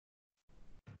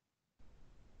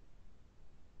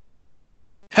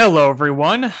Hello,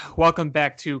 everyone. Welcome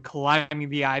back to Climbing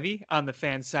the Ivy on the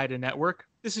Fansided Network.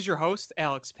 This is your host,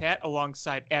 Alex Pat,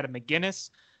 alongside Adam McGinnis.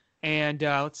 And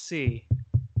let's see,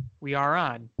 we are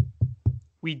on.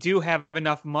 We do have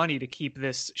enough money to keep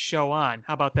this show on.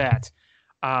 How about that?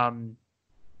 Um,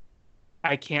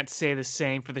 I can't say the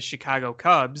same for the Chicago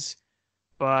Cubs,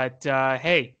 but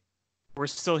hey, we're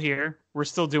still here. We're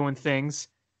still doing things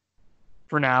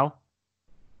for now.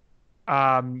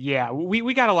 Yeah,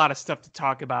 we got a lot of stuff to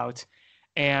talk about,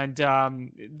 and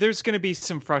there's going to be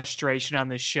some frustration on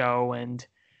this show, and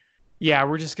yeah,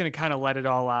 we're just going to kind of let it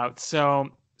all out. So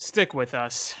stick with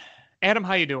us. Adam,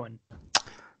 how you doing?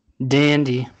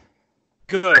 Dandy.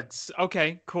 Good.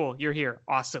 Okay, cool. You're here.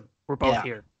 Awesome. We're both Yeah.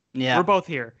 here. We're Yeah. both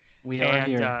here. We are And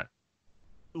here.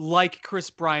 like Chris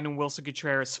Bryant and Wilson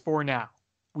Contreras for now,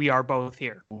 we are both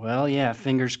here. Well, yeah,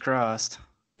 fingers crossed.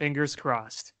 Fingers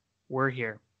crossed. We're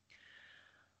here.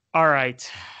 All right.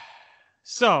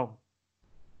 So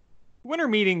winter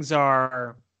meetings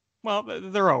are, well,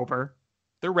 they're over.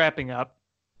 They're wrapping up.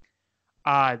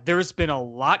 There's been a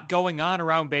lot going on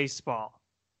around baseball.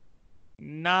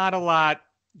 Not a lot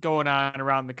going on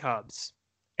around the Cubs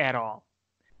at all.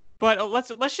 But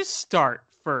let's just start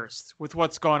first with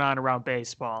what's going on around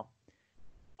baseball.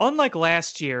 Unlike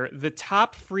last year, the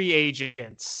top free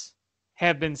agents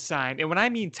have been signed. And when I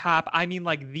mean top, I mean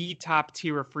like the top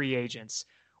tier of free agents.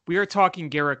 We are talking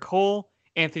Garrett Cole,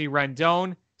 Anthony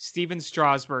Rendon, Steven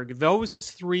Strasburg. Those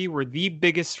three were the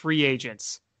biggest free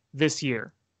agents this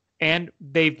year, and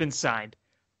they've been signed.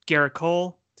 Garrett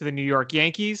Cole to the New York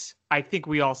Yankees. I think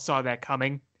we all saw that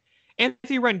coming.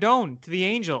 Anthony Rendon to the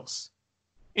Angels.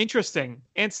 Interesting.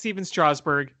 And Steven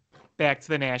Strasburg back to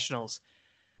the Nationals.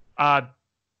 Uh,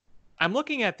 I'm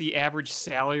looking at the average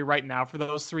salary right now for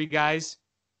those three guys.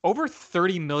 Over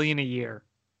 $30 million a year.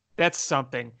 That's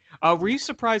something. Were you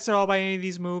surprised at all by any of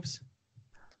these moves?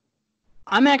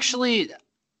 I'm actually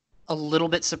a little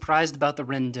bit surprised about the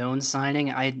Rendon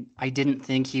signing. I didn't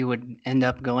think he would end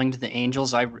up going to the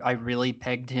Angels. I really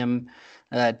pegged him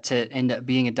to end up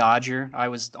being a Dodger. I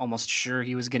was almost sure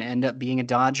he was going to end up being a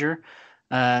Dodger.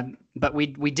 But we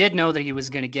did know that he was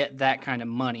going to get that kind of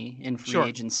money in free Sure.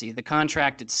 agency. The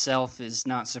contract itself is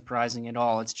not surprising at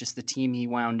all. It's just the team he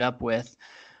wound up with.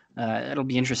 It'll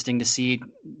be interesting to see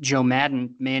Joe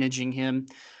Madden managing him.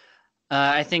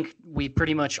 I think we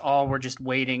pretty much all were just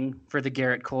waiting for the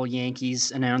Garrett Cole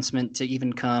Yankees announcement to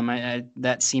even come.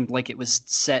 That seemed like it was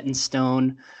set in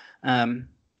stone. Um,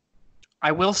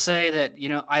 I will say that,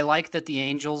 I like that the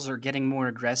Angels are getting more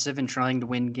aggressive and trying to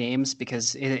win games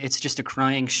because it's just a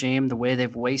crying shame the way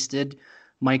they've wasted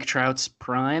Mike Trout's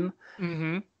prime.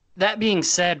 Mm-hmm. That being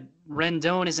said,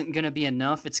 Rendon isn't going to be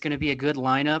enough. It's going to be a good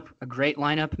lineup, a great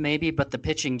lineup maybe, but the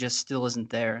pitching just still isn't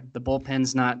there. The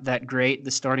bullpen's not that great.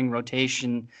 The starting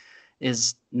rotation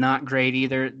is not great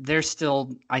either. They're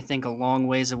still, I think, a long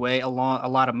ways away, a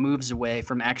lot of moves away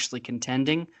from actually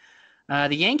contending.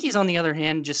 The Yankees, on the other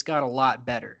hand, just got a lot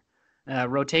better.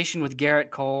 Rotation with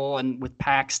Garrett Cole and with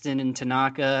Paxton and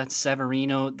Tanaka,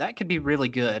 Severino, that could be really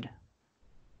good.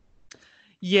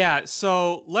 Yeah,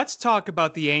 so let's talk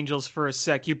about the Angels for a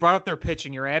sec. You brought up their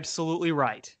pitching. You're absolutely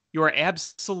right. You are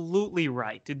absolutely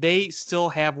right. Did they still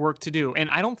have work to do? And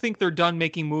I don't think they're done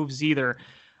making moves either.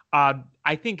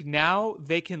 I think now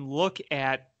they can look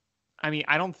at. I mean,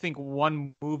 I don't think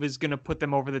one move is going to put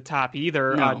them over the top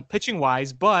either, No. pitching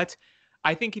wise. But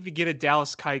I think if you get a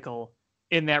Dallas Keuchel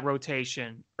in that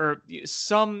rotation or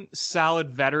some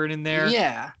solid veteran in there,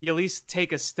 Yeah. you at least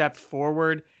take a step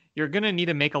forward. You're going to need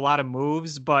to make a lot of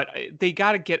moves, but they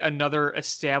got to get another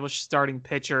established starting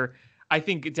pitcher. I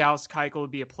think Dallas Keuchel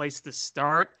would be a place to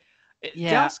start.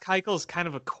 Yeah. Dallas Keuchel is kind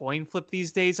of a coin flip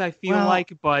these days, I feel Well,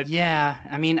 like, but yeah.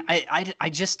 I mean, I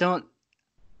just don't.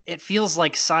 It feels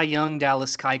like Cy Young,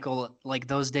 Dallas Keuchel, like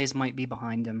those days might be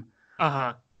behind him.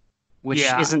 uh-huh. Which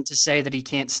Yeah. isn't to say that he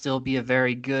can't still be a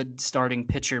very good starting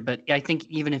pitcher, but I think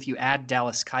even if you add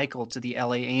Dallas Keuchel to the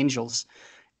LA Angels,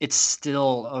 it's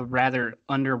still a rather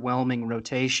underwhelming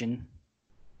rotation.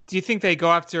 Do you think they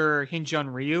go after Hyun-Jin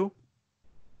Ryu?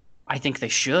 I think they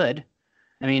should.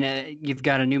 I mean, you've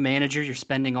got a new manager, you're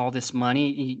spending all this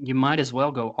money, you might as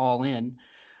well go all in.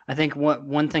 I think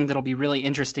one thing that'll be really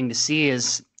interesting to see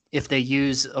is if they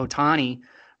use Otani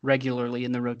regularly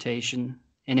in the rotation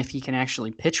and if he can actually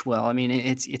pitch well. I mean,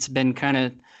 it's been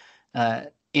kind of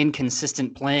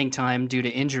inconsistent playing time due to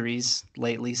injuries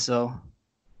lately, so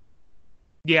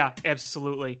Yeah,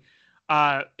 absolutely.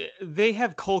 Uh, they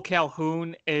have Cole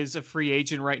Calhoun as a free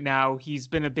agent right now. He's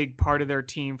been a big part of their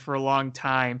team for a long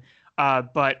time.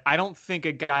 But I don't think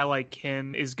a guy like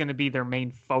him is going to be their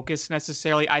main focus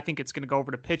necessarily. I think it's going to go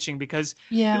over to pitching because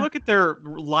if you Yeah. look at their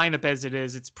lineup as it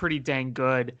is, it's pretty dang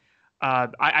good.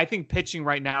 I think pitching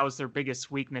right now is their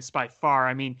biggest weakness by far.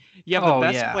 I mean, you have the Oh,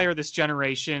 best yeah. player of this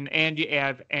generation, and you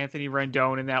have Anthony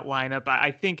Rendon in that lineup.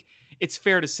 I think it's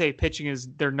fair to say pitching is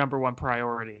their number one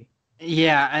priority.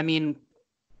 Yeah, I mean,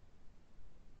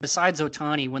 besides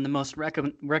Otani, when the most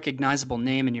recognizable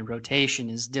name in your rotation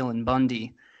is Dylan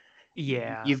Bundy,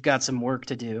 Yeah. you've got some work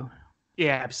to do.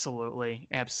 Yeah, absolutely.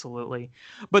 Absolutely.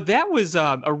 But that was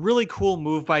a really cool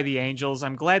move by the Angels.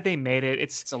 I'm glad they made it.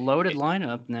 It's a loaded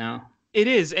lineup now. It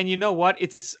is. And you know what?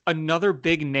 It's another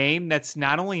big name that's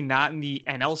not only not in the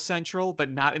NL Central, but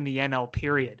not in the NL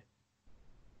period.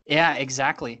 Yeah,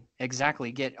 exactly.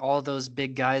 Exactly. Get all those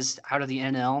big guys out of the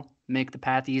NL, make the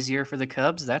path easier for the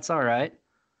Cubs. That's all right.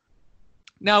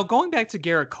 Now, going back to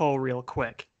Garrett Cole real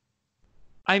quick.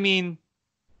 I mean,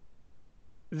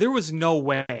 there was no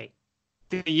way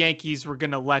the Yankees were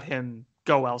going to let him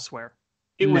go elsewhere.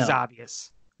 It was No.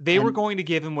 obvious. They were And going to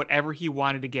give him whatever he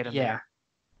wanted to get him yeah. there.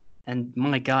 And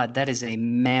my God, that is a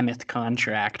mammoth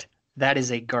contract. That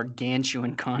is a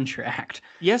gargantuan contract.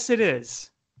 Yes, it is.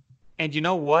 And you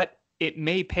know what? It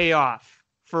may pay off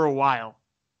for a while.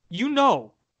 You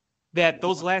know that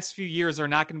those last few years are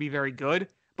not going to be very good,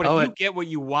 but if Oh, you get what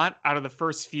you want out of the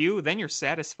first few, then you're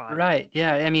satisfied. right.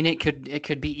 Yeah. I mean, it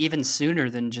could be even sooner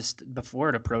than just before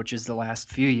it approaches the last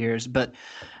few years. But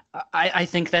I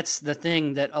think that's the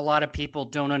thing that a lot of people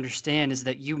don't understand is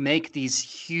that you make these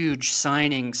huge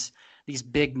signings, these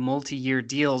big multi-year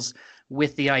deals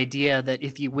with the idea that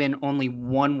if you win only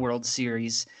one World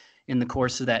Series in the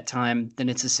course of that time, then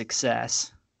it's a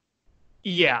success.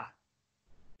 Yeah.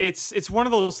 It's one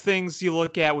of those things you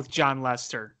look at with John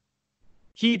Lester.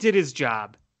 He did his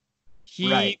job. He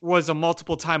Right. was a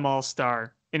multiple time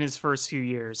All-Star in his first few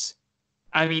years.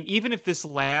 I mean, even if this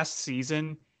last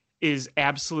season is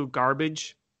absolute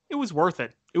garbage, it was worth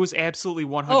it. It was absolutely Oh,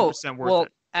 100% worth well,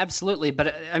 it. absolutely.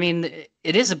 But I mean,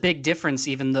 it is a big difference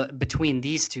even between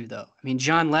these two, though. I mean,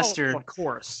 Oh, of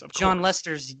course, of John course.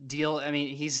 Lester's deal, I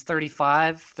mean, he's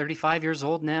 35 years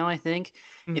old now, I think.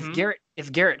 Hmm.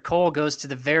 If Garrett Cole goes to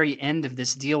the very end of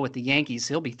this deal with the Yankees,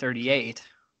 he'll be 38.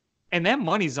 And that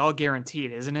money's all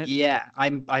guaranteed, isn't it? Yeah,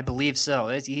 I believe so.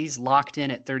 He's locked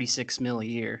in at 36 mil a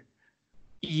year.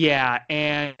 Yeah,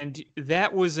 and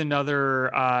that was another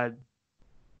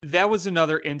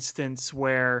instance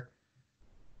where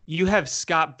you have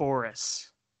Scott Boras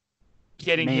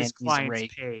getting Man, his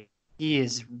clients paid. he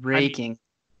is I mean, raking.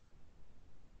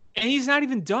 and he's not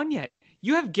even done yet.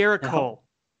 You have Garrett No. Cole,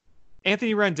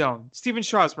 Anthony Rendon, Steven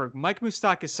Strasburg, Mike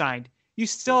Moustakas signed. You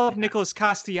still have Nicholas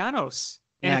Castellanos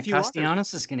and a Yeah, few others.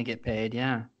 Castellanos is going to get paid.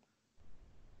 Yeah.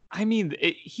 I mean,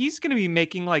 he's going to be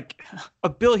making like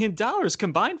 $1 billion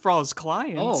combined for all his Oh,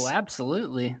 clients.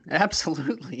 absolutely.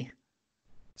 Absolutely.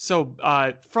 So,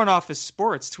 Front Office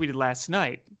Sports tweeted last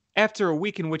night after a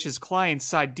week in which his clients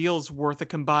signed deals worth a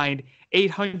combined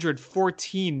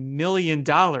 $814 million.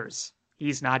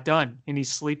 He's not done, and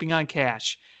he's sleeping on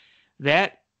cash.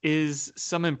 That is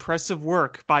some impressive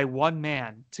work by one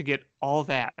man to get all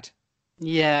that.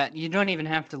 Yeah, you don't even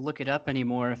have to look it up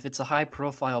anymore. If it's a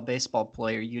high-profile baseball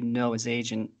player, you know his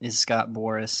agent is Scott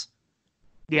Boras.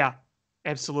 Yeah,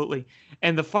 absolutely.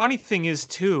 And the funny thing is,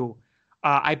 too,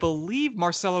 I believe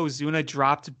Marcelo Ozuna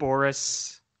dropped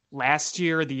Boris last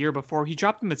year or the year before. He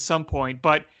dropped him at some point,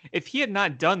 but if he had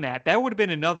not done that, that would have been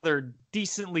another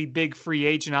decently big free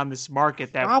agent on this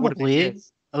market that would have been Probably.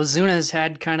 his. Ozuna's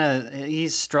had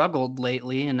he's struggled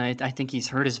lately, and I think he's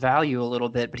hurt his value a little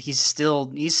bit, but he's still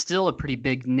a pretty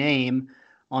big name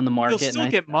on the He'll market. still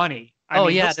get money. I Oh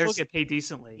mean, he'll yeah, still get paid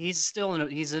decently. he's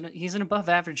an above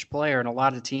average player, and a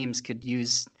lot of teams could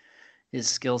use his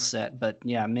skill set. But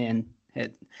yeah, man,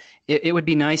 it would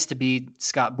be nice to be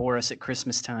Scott Boras at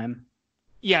Christmas time.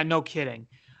 Yeah, no kidding.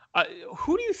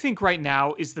 Who do you think right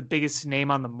now is the biggest name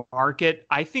on the market?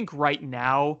 I think right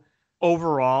now,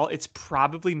 overall, it's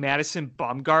probably Madison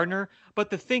Bumgarner. But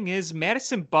the thing is,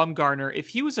 Madison Bumgarner, if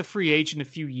he was a free agent a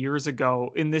few years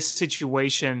ago in this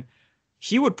situation,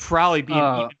 he would probably be an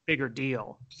Uh, even bigger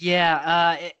deal.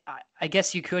 yeah, I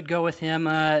guess you could go with him.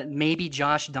 Maybe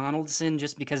Josh Donaldson,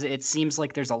 just because it seems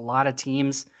like there's a lot of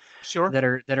teams Sure, that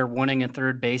are wanting a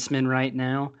third baseman right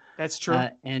now. that's true.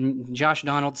 And Josh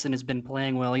Donaldson has been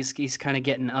playing well. He's kind of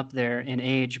getting up there in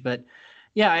age, but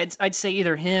yeah, I'd say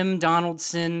either him,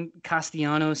 Donaldson,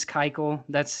 Castellanos, Keuchel.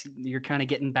 You're kind of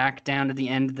getting back down to the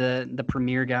end of the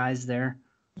premier guys there.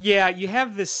 Yeah, you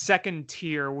have this second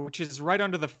tier, which is right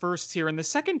under the first tier, and the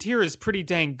second tier is pretty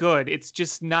dang good. It's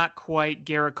just not quite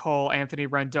Garrett Cole, Anthony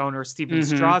Rendon, or Steven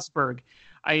Mm-hmm. Strasburg.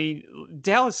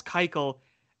 Dallas Keuchel,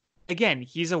 again,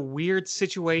 he's a weird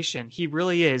situation. He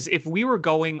really is. If we were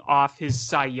going off his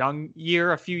Cy Young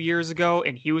year a few years ago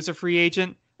and he was a free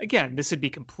agent, again, this would be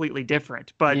completely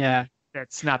different. But Yeah.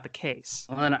 that's not the case.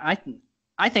 Well, and I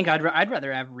think I'd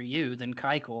rather have Ryu than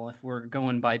Keuchel if we're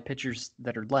going by pitchers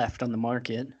that are left on the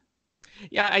market.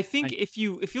 Yeah, I think if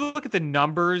you look at the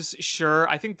numbers, sure.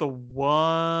 I think the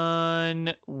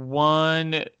one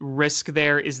risk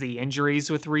there is the injuries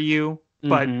with Ryu,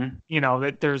 but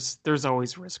that there's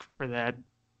always risk for that.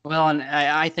 Well, and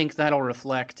I think that'll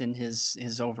reflect in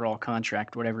his overall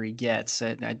contract, whatever he gets.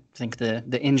 I think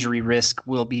the injury risk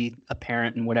will be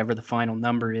apparent in whatever the final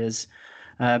number is.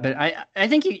 But I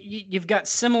think you've got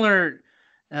similar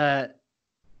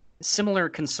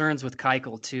concerns with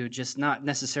Keuchel too, just not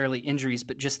necessarily injuries,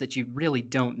 but just that you really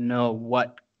don't know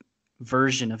what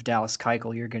version of Dallas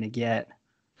Keuchel you're going to get.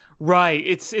 Right.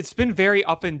 It's been very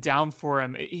up and down for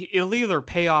him. It'll either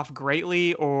pay off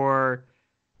greatly or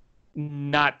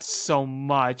not so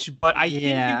much. But I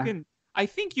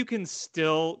think you can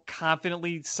still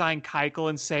confidently sign Keuchel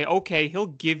and say, okay, he'll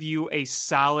give you a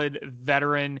solid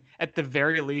veteran. At the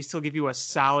very least, he'll give you a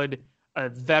solid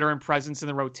veteran presence in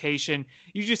the rotation.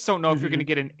 You just don't know if you're going to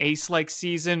get an ace-like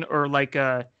season or like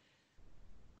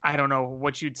I don't know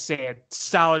what you'd say, a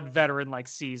solid veteran-like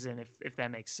season, if that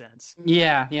makes sense.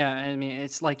 Yeah. I mean,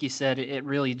 it's like you said, it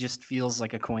really just feels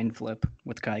like a coin flip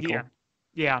with Keuchel.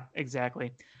 Yeah,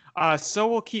 exactly. So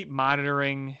we'll keep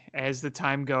monitoring as the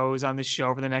time goes on the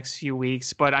show for the next few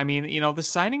weeks. But I mean, the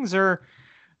signings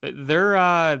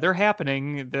they're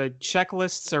happening. The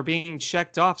checklists are being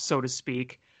checked off, so to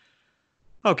speak.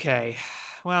 Okay,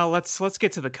 well, let's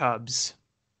get to the Cubs.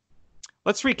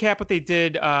 Let's recap what they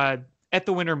did at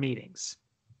the winter meetings.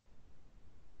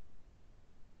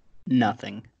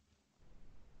 Nothing.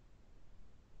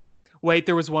 Wait,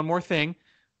 there was one more thing.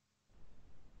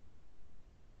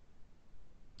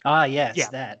 Yes, yeah.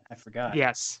 That. I forgot.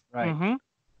 Yes. Right. Mm-hmm.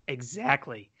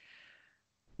 Exactly.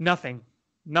 Nothing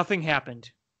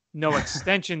happened. No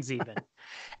extensions even.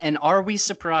 And are we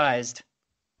surprised?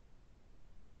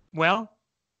 Well,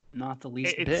 not the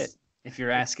least bit, if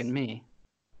you're asking me.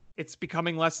 It's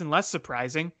becoming less and less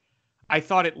surprising. I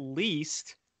thought at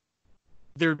least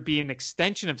there'd be an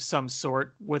extension of some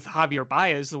sort with Javier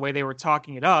Baez, the way they were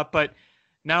talking it up, but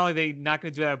not only are they not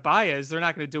going to do that with Baez, they're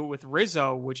not going to do it with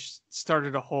Rizzo, which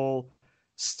started a whole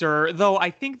stir. Though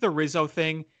I think the Rizzo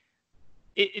thing,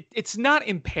 it's not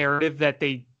imperative that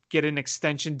they get an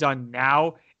extension done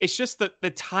now. It's just that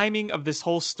the timing of this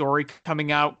whole story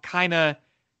coming out kind of,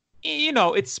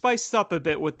 it's spiced up a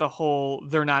bit with the whole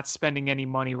they're not spending any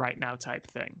money right now type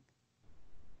thing.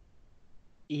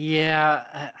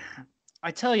 Yeah, I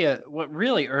tell you, what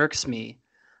really irks me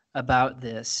about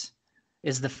this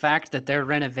is the fact that their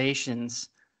renovations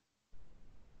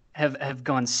have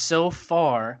gone so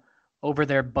far over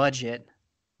their budget.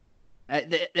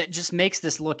 That just makes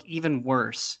this look even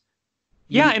worse.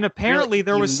 And apparently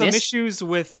there was some issues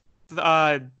with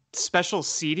special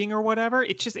seating or whatever.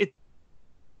 It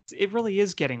really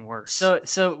is getting worse.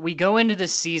 So we go into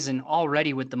this season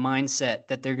already with the mindset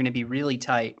that they're going to be really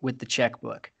tight with the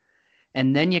checkbook.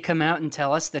 And then you come out and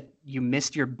tell us that you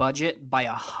missed your budget by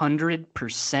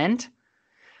 100%.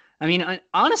 I mean,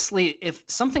 honestly, if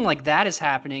something like that is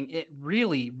happening, it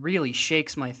really, really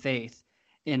shakes my faith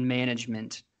in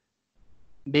management.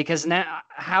 Because now,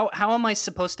 how am I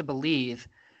supposed to believe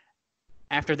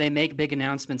after they make big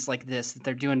announcements like this that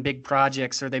they're doing big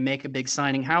projects or they make a big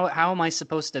signing? How am I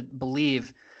supposed to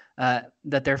believe that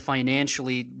they're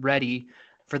financially ready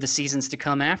for the seasons to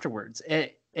come afterwards?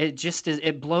 It just is.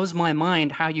 It blows my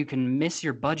mind how you can miss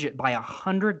your budget by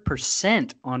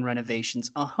 100% on renovations.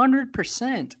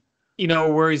 100%.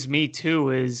 What worries me too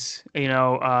is, this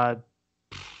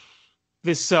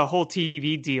whole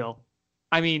TV deal.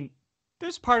 I mean,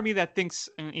 there's part of me that thinks,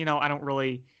 I'm not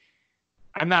really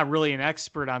an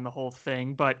expert on the whole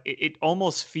thing, but it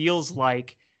almost feels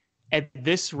like at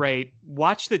this rate,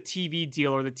 watch the TV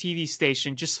deal or the TV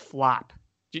station just flop.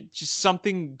 Just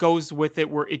something goes with it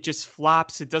where it just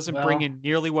flops. It doesn't bring in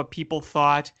nearly what people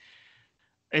thought.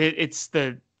 It's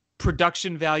the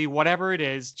production value, whatever it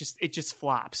is, it just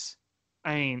flops.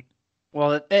 I mean,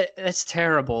 well, it's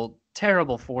terrible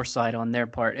foresight on their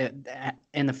part.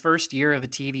 In the first year of a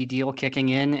TV deal kicking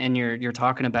in, and you're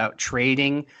talking about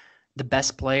trading the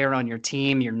best player on your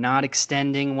team, you're not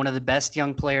extending one of the best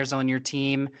young players on your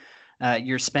team.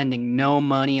 You're spending no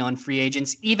money on free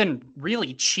agents. Even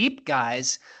really cheap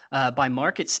guys, by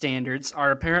market standards,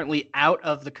 are apparently out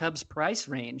of the Cubs' price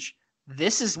range.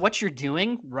 This is what you're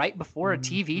doing right before a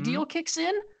TV deal kicks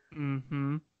in?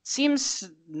 Mm-hmm.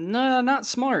 Seems not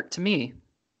smart to me.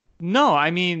 No, I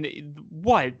mean,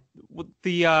 what?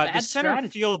 The Bad center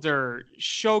strategy. fielder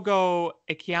Shogo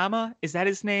Akiyama, is that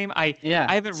his name? I Yeah,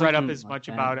 haven't read up something as like much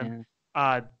that. about him. Yeah.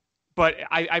 Uh, but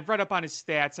I've read up on his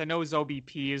stats. I know his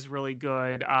OBP is really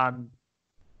good.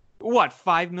 What,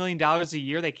 $5 million a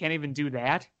year? They can't even do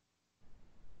that?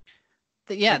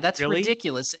 Yeah, Like, that's really?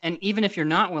 ridiculous. And even if you're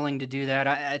not willing to do that,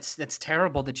 it's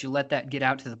terrible that you let that get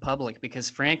out to the public because,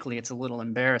 frankly, it's a little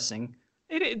embarrassing.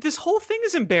 This whole thing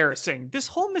is embarrassing. This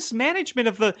whole mismanagement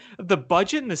of the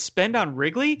budget and the spend on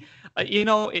Wrigley,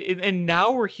 and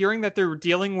now we're hearing that they're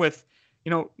dealing with,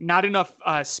 not enough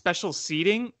special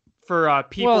seating for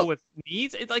people Well, with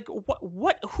needs. It's like what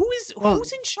well,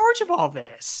 who's in charge of all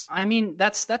this? I mean,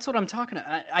 that's what I'm talking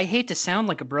about. I hate to sound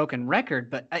like a broken record,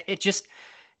 but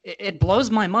it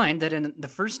blows my mind that in the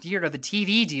first year of a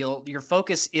TV deal, your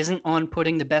focus isn't on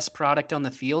putting the best product on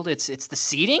the field. It's the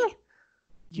seating.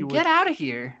 You Get would out of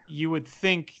here. you would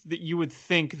think that you'd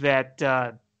think they'd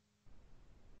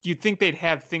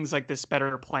have things like this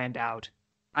better planned out.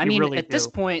 I You mean, really at this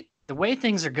do. point, the way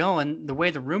things are going, the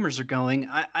way the rumors are going,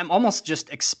 I'm almost just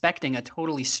expecting a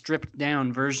totally stripped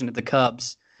down version of the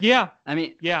Cubs. Yeah, I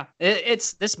mean, yeah,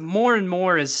 it's this more and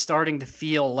more is starting to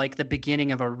feel like the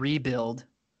beginning of a rebuild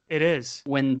it is.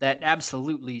 when that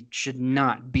absolutely should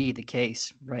not be the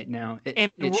case right now.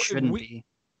 And It shouldn't be.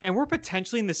 we're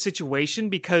potentially in this situation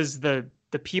because the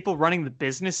people running the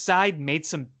business side made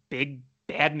some big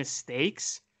bad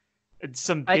mistakes, and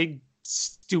some I big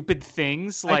stupid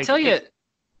things I like tell you,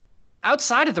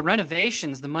 outside of the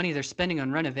renovations, the money they're spending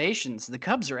on renovations, the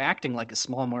Cubs are acting like a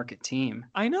small market team.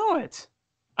 I know it.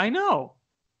 I know.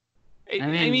 I I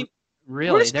mean, mean, where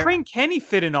really, does they're Crane Kenny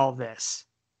fit in all this?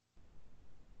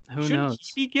 who knows?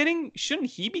 Shouldn't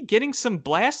he be getting some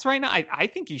blast right now? I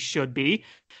think he should be.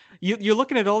 You're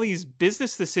looking at all these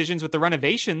business decisions with the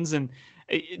renovations, and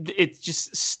it's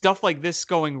just stuff like this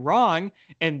going wrong,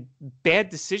 and bad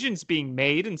decisions being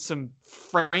made, and some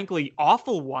frankly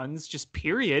awful ones, just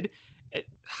period.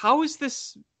 How is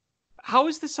this? How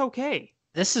is this okay?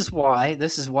 This is why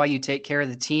you take care of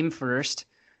the team first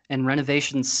and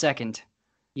renovations second.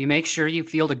 You make sure you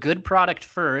field a good product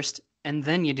first and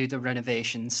then you do the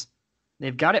renovations.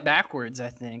 They've got it backwards, I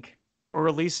think. Or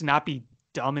at least not be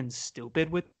dumb and stupid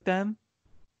with them.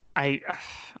 I,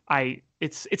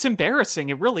 it's embarrassing.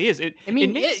 It really is. It I it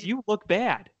mean, makes you look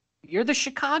bad. you're the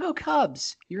Chicago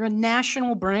Cubs. You're a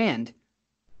national brand.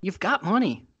 You've got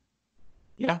money.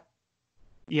 Yeah.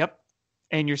 Yep.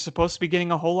 And you're supposed to be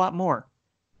getting a whole lot more.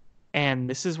 And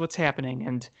this is what's happening.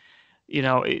 And you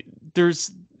know, it,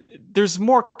 there's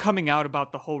more coming out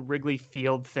about the whole Wrigley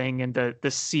Field thing and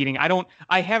the seating.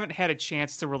 I haven't had a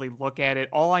chance to really look at it.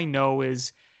 All I know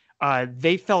is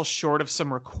they fell short of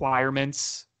some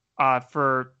requirements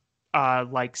for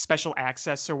like special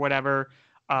access or whatever.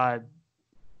 Uh,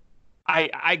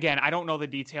 I don't know the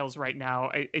details right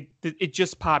now. It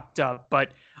just popped up,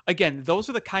 but again, those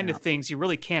are the kind Yeah. of things you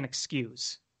really can't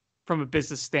excuse from a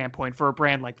business standpoint for a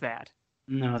brand like that.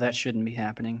 No, that shouldn't be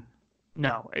happening.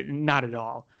 No, not at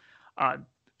all. Uh,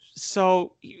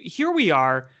 so here we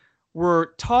are. We're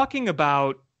talking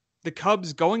about the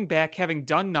Cubs going back, having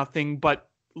done nothing, but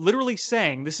literally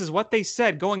saying this is what they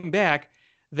said going back,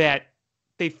 that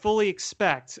they fully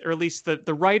expect, or at least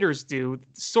the writers do,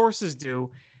 sources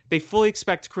do, they fully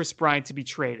expect Kris Bryant to be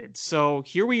traded. So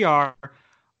here we are.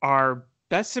 Our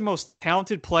best and most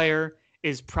talented player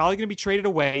is probably going to be traded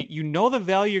away. You know the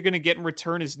value you're going to get in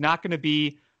return is not going to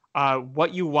be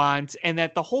what you want, and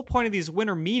that the whole point of these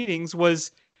winter meetings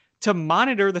was to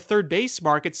monitor the third base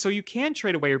market so you can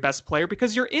trade away your best player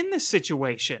because you're in this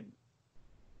situation.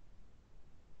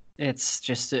 It's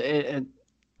just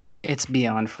it's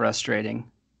beyond frustrating.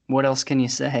 What else can you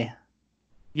say?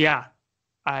 Yeah,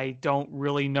 I don't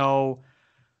really know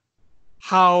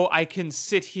how I can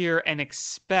sit here and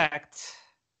expect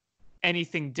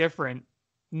anything different.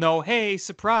 No, hey,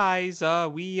 surprise,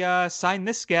 we signed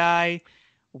this guy.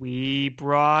 We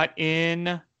brought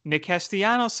in Nick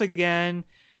Castellanos again.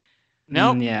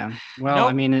 Nope. Yeah. Well, I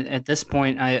Nope. mean, at this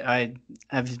point, I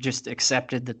have just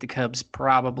accepted that the Cubs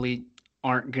probably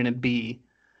aren't going to be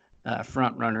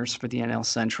front runners for the NL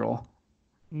Central.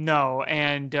 No.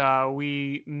 And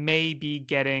we may be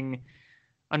getting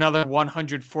another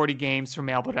 140 games from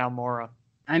Albert Almora.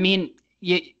 I mean,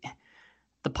 the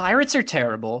Pirates are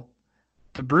terrible.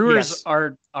 The Brewers Yes.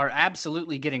 are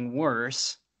absolutely getting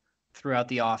worse throughout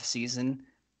the offseason.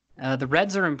 The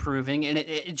Reds are improving, and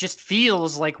it just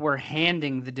feels like we're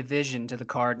handing the division to the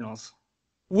Cardinals.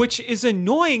 Which is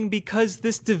annoying because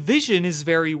this division is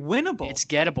very winnable. It's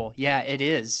gettable. Yeah, it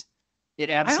is. It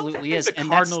I don't absolutely think is. the And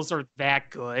Cardinals are that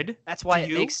good. that's why Do it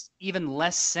you? makes even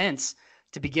less sense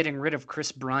to be getting rid of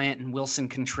Kris Bryant and Wilson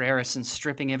Contreras and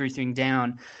stripping everything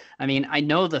down. I mean, I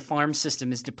know the farm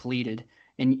system is depleted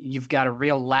and you've got a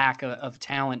real lack of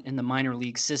talent in the minor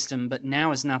league system, but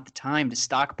now is not the time to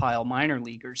stockpile minor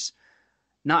leaguers,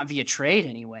 not via trade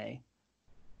anyway.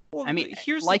 Well, I mean,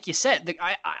 like you said,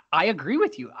 I agree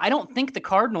with you. I don't think the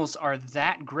Cardinals are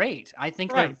that great. I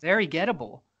think they're very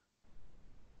gettable.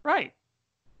 Right.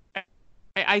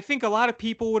 I think a lot of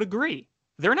people would agree.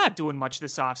 They're not doing much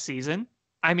this offseason.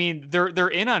 I mean, they're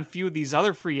in on a few of these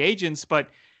other free agents, but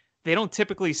they don't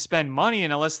typically spend money,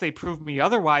 and unless they prove me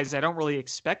otherwise, I don't really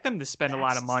expect them to spend a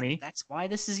lot of money. That's why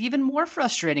this is even more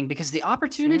frustrating, because the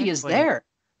opportunity is there.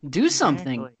 Do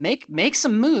something. Make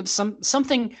some moves,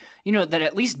 something, that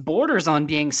at least borders on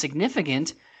being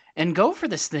significant, and go for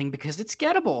this thing because it's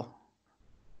gettable.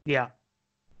 Yeah.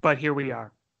 But here we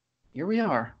are. Here we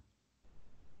are.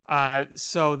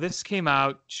 So this came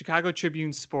out, Chicago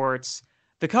Tribune Sports.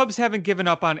 The Cubs haven't given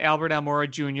up on Albert Almora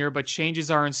Jr., but changes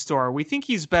are in store. We think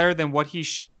he's better than what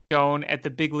he's shown at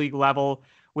the big league level.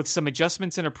 With some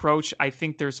adjustments in approach, I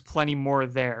think there's plenty more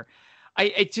there.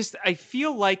 I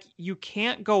feel like you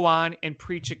can't go on and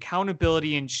preach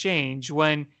accountability and change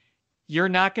when you're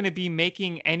not going to be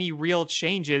making any real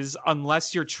changes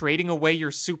unless you're trading away your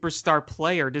superstar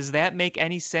player. Does that make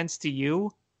any sense to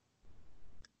you?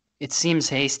 It seems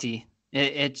hasty.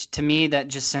 It to me, that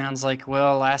just sounds like,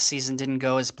 well, last season didn't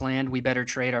go as planned. We better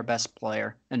trade our best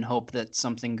player and hope that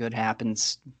something good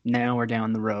happens now or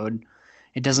down the road.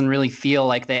 It doesn't really feel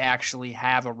like they actually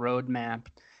have a roadmap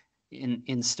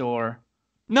in store.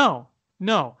 No.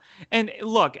 And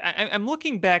look, I'm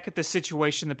looking back at the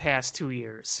situation the past 2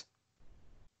 years.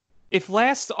 If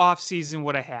last offseason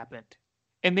would have happened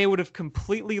and they would have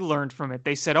completely learned from it,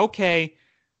 they said, okay,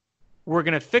 we're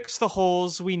going to fix the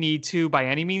holes we need to by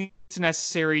any means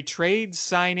necessary, trade,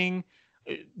 signing,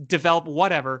 develop,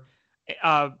 whatever.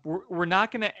 We're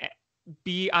not going to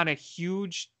be on a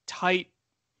huge, tight,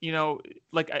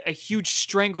 like a huge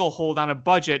stranglehold on a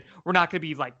budget. We're not going to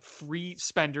be like free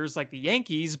spenders like the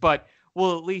Yankees, but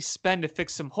we'll at least spend to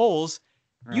fix some holes.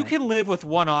 Right. You can live with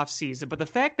one off season, but the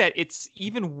fact that it's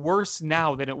even worse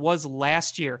now than it was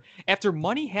last year, after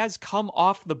money has come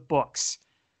off the books,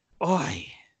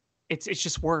 it's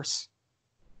just worse.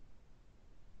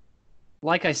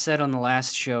 Like I said on the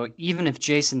last show, even if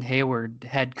Jason Hayward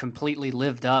had completely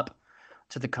lived up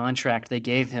to the contract they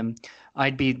gave him,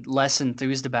 I'd be less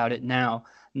enthused about it now,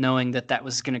 knowing that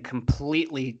was going to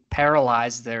completely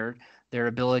paralyze their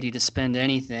ability to spend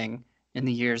anything in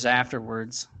the years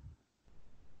afterwards.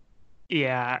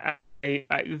 Yeah,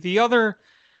 the other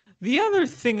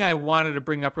thing I wanted to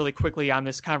bring up really quickly on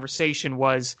this conversation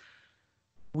was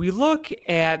we look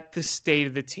at the state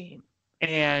of the team,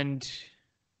 and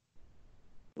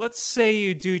let's say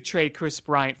you do trade Kris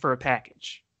Bryant for a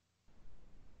package.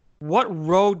 What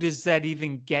road does that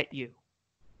even get you?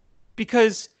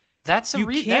 Because you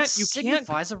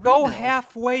can't go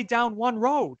halfway down one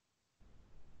road.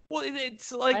 Well,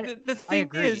 it's like the thing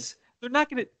is they're not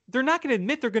going to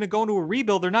admit they're going to go into a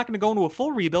rebuild. They're not going to go into a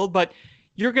full rebuild, but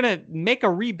you're going to make a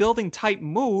rebuilding type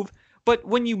move. But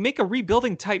when you make a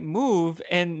rebuilding type move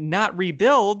and not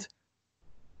rebuild,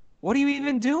 what are you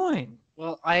even doing?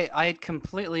 Well, I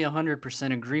completely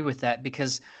 100% agree with that,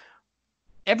 because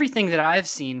everything that I've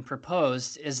seen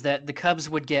proposed is that the Cubs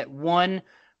would get one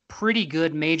pretty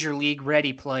good major league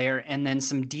ready player and then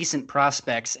some decent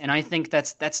prospects. And I think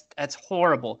that's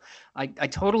horrible. I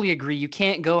totally agree. You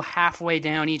can't go halfway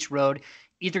down each road.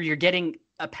 Either you're getting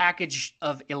a package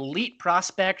of elite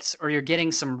prospects or you're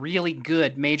getting some really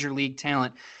good major league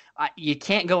talent. You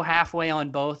can't go halfway on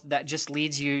both. That just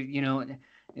leads you,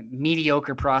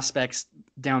 mediocre prospects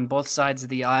down both sides of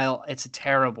the aisle. It's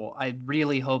terrible. I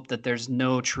really hope that there's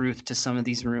no truth to some of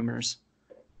these rumors.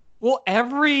 Well,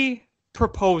 every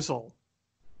proposal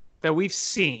that we've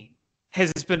seen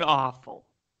has been awful.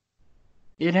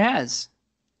 It has.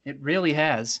 It really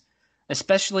has.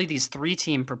 Especially these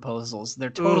 3-team proposals. They're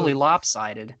totally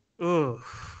lopsided. Oh,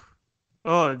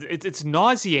 it's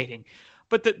nauseating.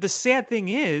 But the sad thing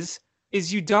is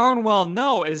you darn well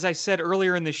know, as I said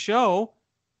earlier in the show,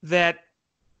 that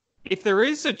if there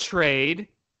is a trade,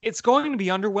 it's going to be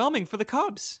underwhelming for the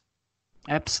Cubs.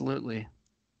 Absolutely.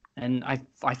 And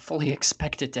I fully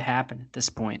expect it to happen at this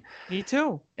point. Me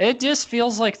too. It just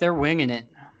feels like they're winging it.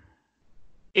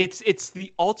 It's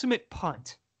the ultimate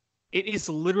punt. It is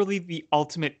literally the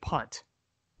ultimate punt.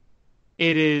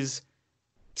 It is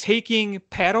taking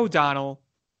Pat O'Donnell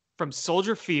from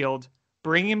Soldier Field,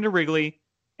 bringing him to Wrigley,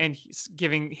 and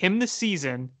giving him the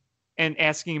season and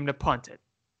asking him to punt it.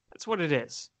 That's what it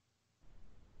is.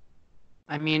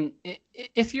 I mean,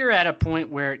 if you're at a point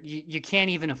where you can't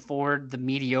even afford the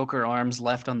mediocre arms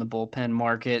left on the bullpen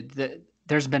market,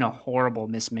 there's been a horrible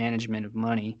mismanagement of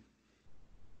money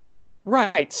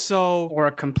Right. So or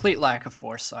a complete lack of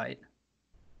foresight.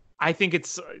 I think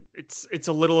it's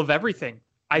a little of everything.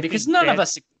 I Because think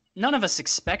that none of us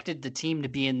expected the team to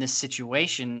be in this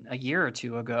situation a year or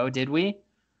two ago, did we?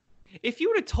 if you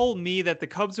would have told me that the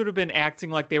Cubs would have been acting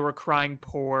like they were crying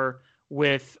poor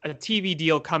with a TV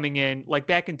deal coming in, like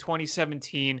back in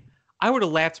 2017, I would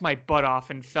have laughed my butt off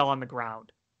and fell on the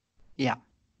ground. Yeah,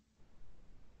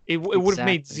 It would have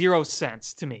made exactly. 0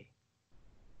 sense to me.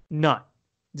 None.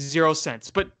 0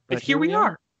 cents. But But here here we we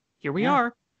are. are. Here we Yeah.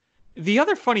 are. The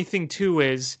other funny thing too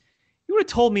is you would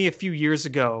have told me a few years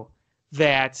ago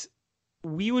that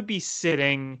we would be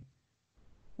sitting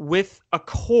with a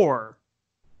core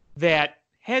that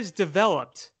has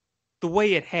developed the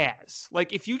way it has.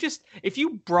 Like if you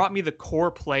brought me the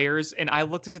core players and I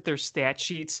looked at their stat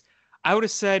sheets, I would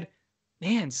have said,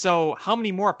 "Man, so how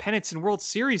many more pennants and World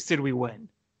Series did we win?"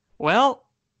 Well,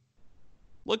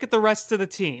 look at the rest of the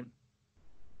team.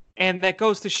 And that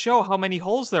goes to show how many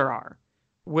holes there are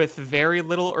with very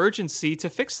little urgency to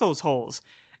fix those holes.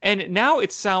 And now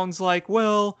it sounds like,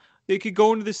 well, they could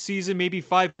go into the season maybe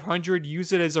 500,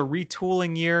 use it as a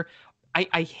retooling year.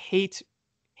 I hate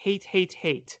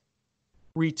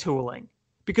retooling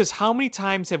because how many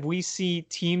times have we seen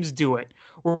teams do it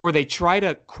where they try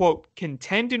to quote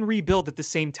contend and rebuild at the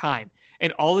same time,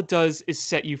 and all it does is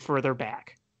set you further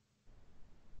back.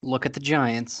 Look at the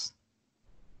Giants.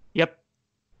 Yep,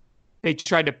 they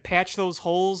tried to patch those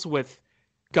holes with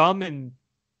gum and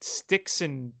sticks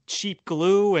and cheap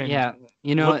glue, and Yeah,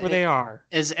 you know, look where they are.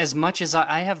 as much as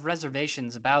I have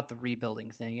reservations about the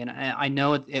rebuilding thing, and I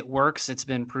know it works. It's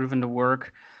been proven to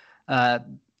work. Uh,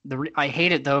 I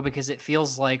hate it though because it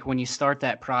feels like when you start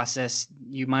that process,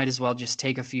 you might as well just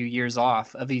take a few years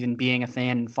off of even being a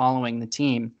fan and following the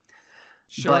team.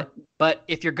 Sure, But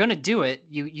if you're gonna do it,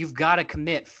 you've got to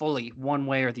commit fully one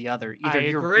way or the other. I Either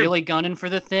you're agree. really gunning for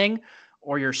the thing,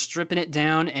 or you're stripping it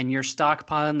down and you're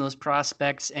stockpiling those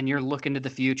prospects and you're looking to the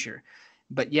future.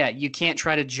 But yeah, you can't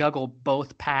try to juggle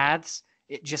both paths.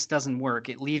 It just doesn't work.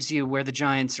 It leaves you where the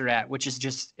Giants are at, which is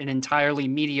just an entirely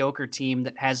mediocre team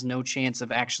that has no chance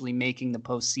of actually making the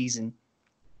postseason.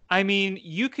 I mean,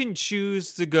 you can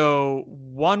choose to go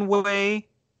one way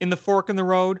in the fork in the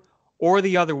road or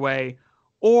the other way,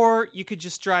 or you could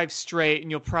just drive straight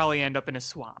and you'll probably end up in a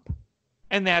swamp.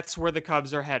 And that's where the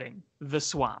Cubs are heading, the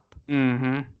swamp.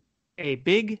 Mm-hmm. A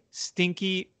big,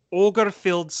 stinky,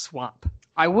 ogre-filled swamp.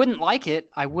 I wouldn't like it.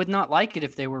 I would not like it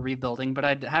if they were rebuilding, but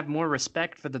I'd have more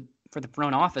respect for the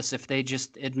front office if they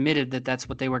just admitted that that's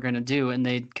what they were going to do and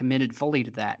they committed fully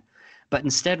to that. But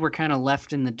instead, we're kind of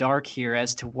left in the dark here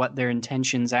as to what their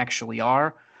intentions actually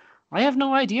are. I have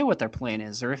no idea what their plan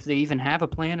is or if they even have a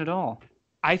plan at all.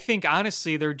 I think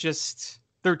honestly they're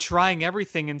trying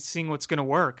everything and seeing what's going to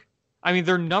work. I mean,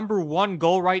 their number one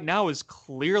goal right now is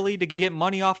clearly to get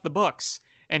money off the books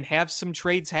and have some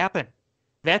trades happen.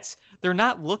 That's they're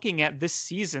not looking at this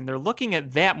season. They're looking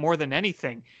at that more than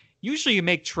anything. Usually you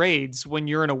make trades when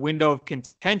you're in a window of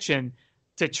contention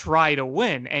to try to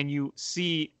win and you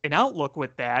see an outlook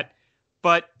with that,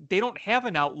 but they don't have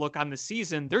an outlook on the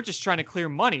season. They're just trying to clear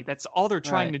money. That's all they're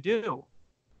trying Right. to do.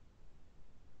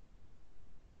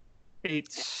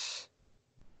 It's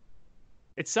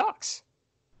it sucks.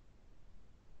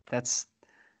 That's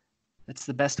that's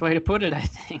the best way to put it, I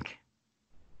think.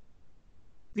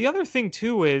 The other thing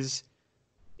too is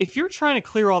if you're trying to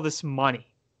clear all this money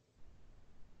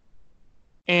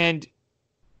and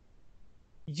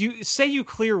you say you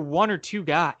clear one or two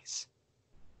guys,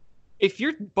 if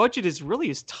your budget is really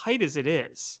as tight as it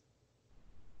is,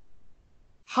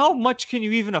 how much can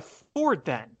you even afford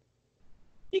then?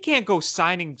 You can't go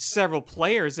signing several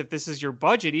players if this is your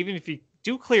budget, even if you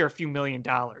do clear a few $1 million.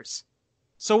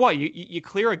 So what? You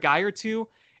clear a guy or two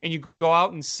and you go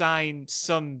out and sign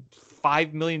some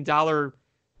 $5 million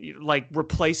like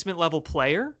replacement level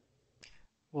player?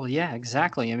 Well, yeah,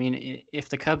 exactly. I mean, if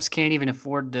the Cubs can't even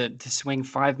afford to swing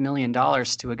 $5 million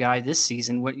to a guy this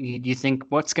season, what do you think?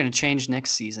 What's going to change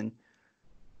next season?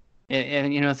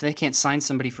 And you know, if they can't sign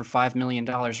somebody for $5 million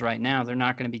right now, they're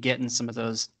not going to be getting some of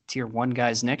those tier one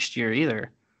guys next year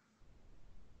either.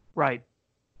 Right.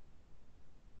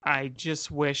 I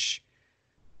just wish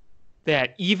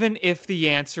that even if the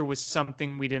answer was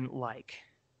something we didn't like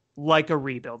a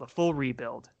rebuild, a full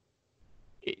rebuild,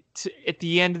 at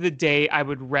the end of the day, I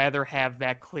would rather have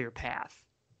that clear path.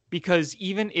 Because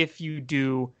even if you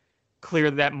do clear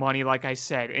that money, like I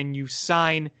said, and you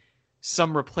sign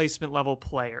some replacement level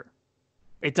player,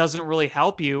 it doesn't really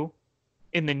help you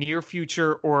in the near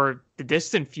future or the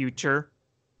distant future.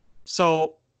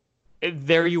 So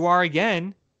there you are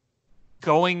again,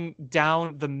 going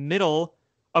down the middle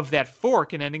of that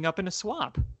fork and ending up in a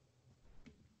swamp.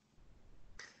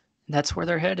 That's where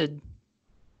they're headed.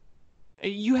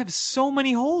 You have so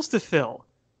many holes to fill.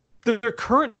 Their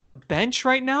current bench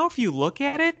right now, if you look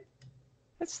at it,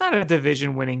 that's not a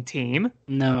division winning team.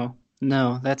 No,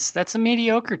 no, that's a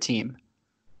mediocre team.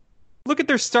 Look at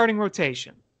their starting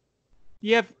rotation.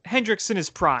 You have Hendricks in his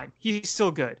prime. He's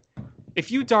still good. If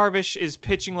Yu Darvish is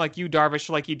pitching like Yu Darvish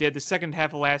like he did the second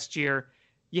half of last year,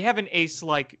 you have an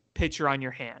ace-like pitcher on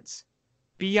your hands.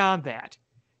 Beyond that,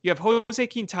 you have Jose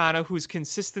Quintana, whose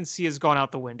consistency has gone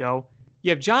out the window. You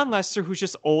have John Lester, who's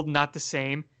just old and not the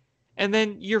same. And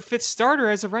then your fifth starter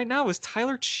as of right now is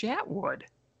Tyler Chatwood.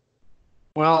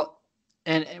 Well,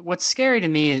 and what's scary to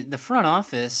me, the front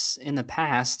office in the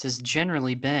past has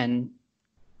generally been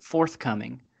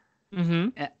forthcoming.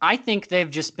 Mm-hmm. I think they've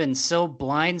just been so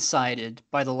blindsided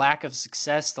by the lack of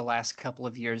success the last couple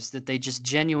of years that they just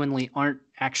genuinely aren't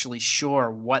actually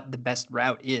sure what the best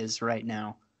route is right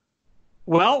now.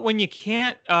 Well, when you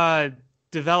can't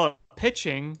develop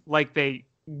pitching like they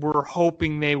were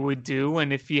hoping they would do,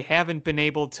 and if you haven't been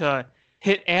able to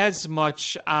hit as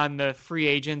much on the free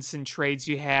agents and trades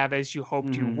you have as you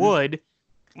hoped you would,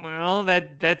 well,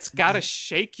 that's got to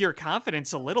shake your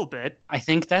confidence a little bit. I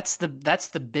think that's the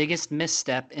biggest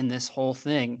misstep in this whole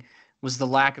thing was the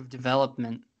lack of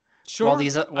development. Sure, while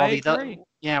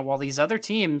these other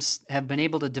teams have been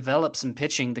able to develop some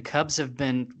pitching, the Cubs have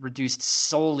been reduced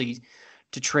solely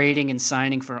to trading and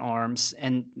signing for arms.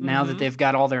 And now that they've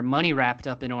got all their money wrapped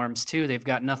up in arms too, they've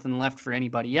got nothing left for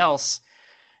anybody else.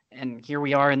 And here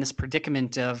we are in this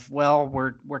predicament of, well,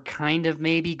 we're kind of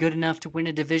maybe good enough to win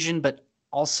a division, but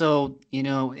also,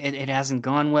 it hasn't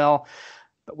gone well,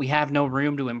 but we have no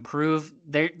room to improve.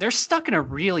 They're stuck in a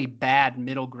really bad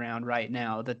middle ground right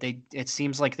now that it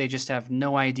seems like they just have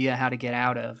no idea how to get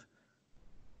out of.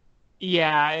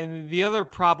 Yeah, and the other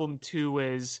problem too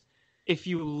is if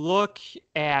you look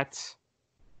at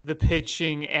the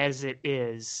pitching as it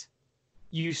is,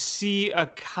 you see a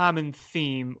common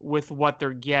theme with what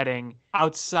they're getting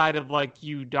outside of like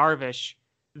Yu Darvish.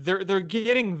 They're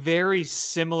getting very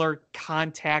similar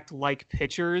contact-like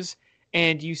pitchers,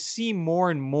 and you see more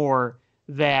and more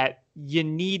that you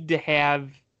need to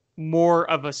have more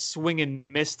of a swing and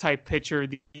miss type pitcher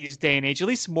these day and age, at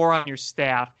least more on your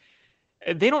staff.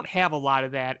 They don't have a lot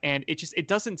of that, and it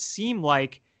doesn't seem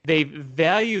like they've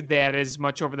valued that as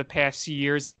much over the past few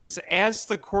years as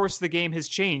the course of the game has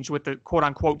changed with the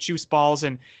quote-unquote juice balls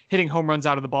and hitting home runs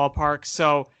out of the ballpark.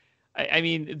 So, I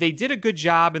mean, they did a good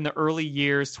job in the early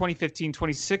years, 2015,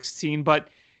 2016, but,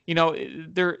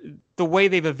 the way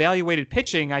they've evaluated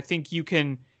pitching, I think you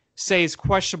can say is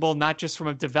questionable, not just from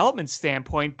a development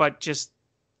standpoint, but just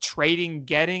trading,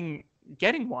 getting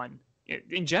one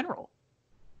in general.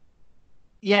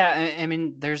 Yeah, I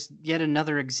mean, there's yet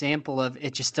another example of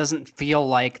it just doesn't feel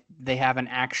like they have an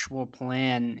actual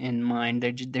plan in mind.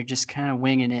 They're just kind of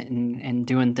winging it and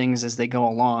doing things as they go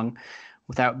along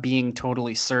without being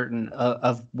totally certain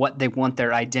of what they want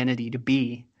their identity to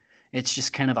be. It's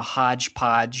just kind of a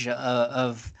hodgepodge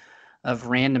of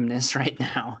randomness right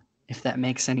now, if that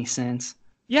makes any sense.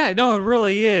 Yeah, no, it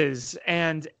really is.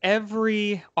 And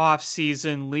every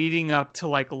offseason leading up to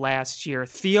like last year,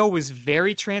 Theo was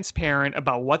very transparent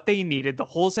about what they needed, the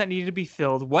holes that needed to be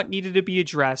filled, what needed to be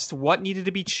addressed, what needed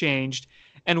to be changed,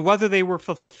 and whether they were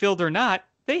fulfilled or not,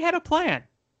 they had a plan.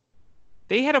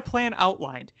 They had a plan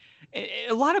outlined.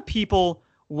 A lot of people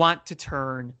want to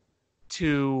turn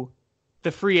to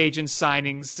the free agent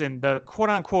signings and the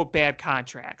quote-unquote bad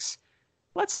contracts.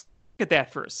 Let's look at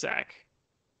that for a sec.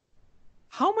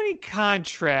 How many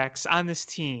contracts on this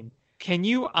team can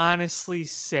you honestly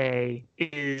say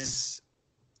is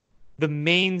the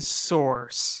main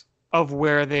source of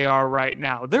where they are right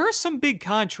now? There are some big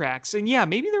contracts, and yeah,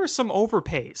 maybe there are some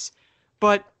overpays,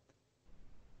 but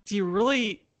do you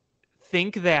really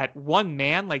think that one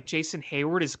man like Jason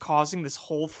Hayward is causing this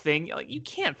whole thing? Like, you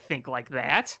can't think like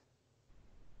that.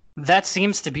 That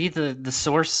seems to be the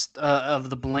source of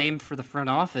the blame for the front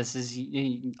office is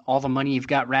all the money you've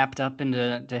got wrapped up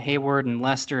into Hayward and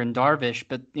Lester and Darvish.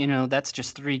 But, that's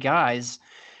just three guys,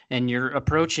 and you're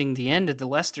approaching the end of the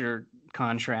Lester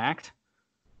contract.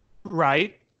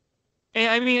 Right. And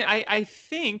I mean, I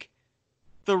think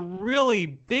the really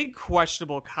big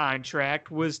questionable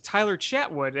contract was Tyler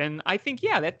Chatwood. And I think,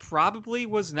 yeah, that probably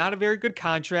was not a very good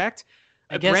contract.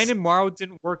 I guess Brandon Morrow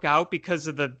didn't work out because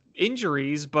of the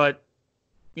injuries, but,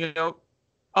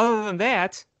 other than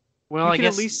that, I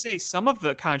guess at least say some of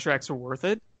the contracts are worth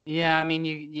it. Yeah, I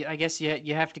mean, I guess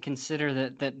you have to consider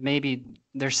that maybe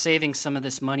they're saving some of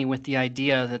this money with the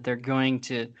idea that they're going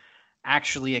to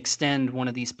actually extend one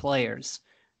of these players.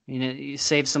 You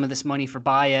save some of this money for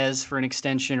Baez for an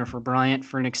extension or for Bryant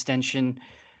for an extension,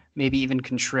 maybe even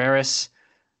Contreras.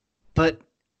 But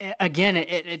again,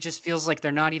 it just feels like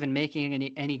they're not even making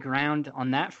any ground on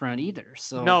that front either. No,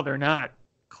 So they're not. it's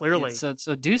Clearly. so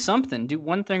do something, do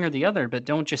one thing or the other, but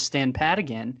don't just stand pat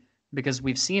again because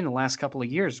we've seen the last couple of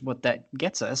years what that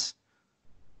gets us.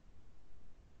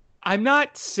 I'm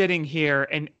not sitting here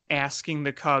and asking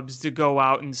the Cubs to go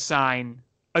out and sign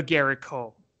a Garrett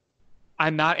Cole.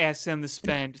 I'm not asking them to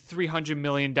spend $300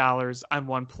 million on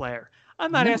one player.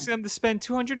 I'm not No. asking them to spend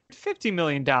 $250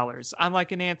 million on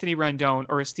like an Anthony Rendon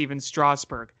or a Steven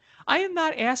Strasburg. I am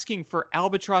not asking for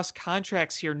albatross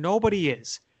contracts here. Nobody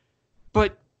is.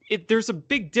 But there's a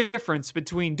big difference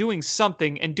between doing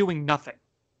something and doing nothing.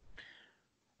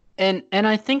 And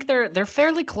I think they're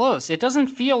fairly close. It doesn't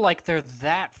feel like they're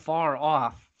that far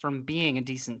off from being a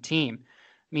decent team.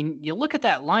 I mean, you look at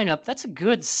that lineup, that's a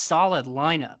good solid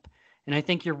lineup. And I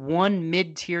think you're one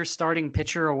mid-tier starting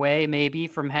pitcher away maybe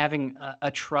from having a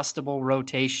trustable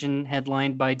rotation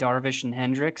headlined by Darvish and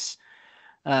Hendricks.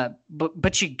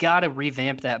 But you got to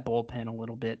revamp that bullpen a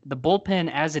little bit. The bullpen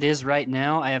as it is right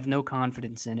now, I have no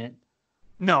confidence in it.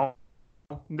 No,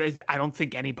 I don't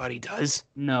think anybody does.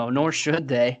 No, nor should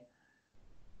they.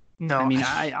 I No. mean,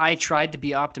 I tried to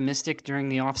be optimistic during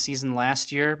the offseason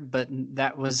last year, but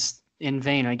that was in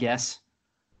vain, I guess.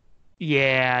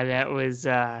 Yeah, that was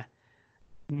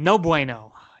no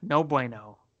bueno. No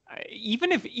bueno.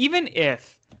 Even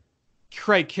if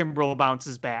Craig Kimbrell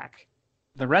bounces back,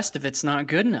 The rest of it's not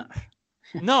good enough.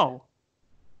 no.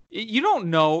 You don't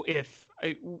know if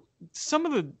some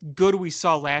of the good we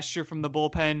saw last year from the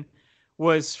bullpen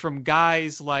was from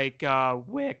guys like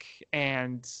Wick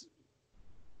and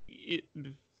it,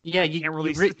 Yeah, I you, can't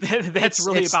really. you re- That's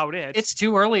really about it. it's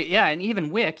too early. Yeah, and even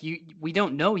Wick, we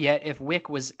don't know yet if Wick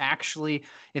was actually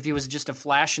if he was just a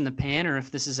flash in the pan or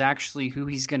if this is actually who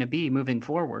he's going to be moving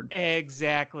forward.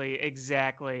 Exactly.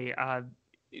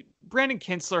 Brandon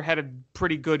Kinsler had a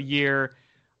pretty good year.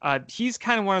 He's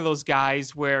kind of one of those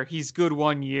guys where he's good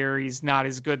one year, he's not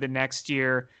as good the next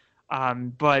year.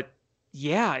 But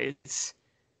yeah, it's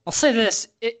I'll say this: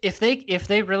 if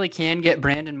they really can get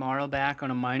Brandon Morrow back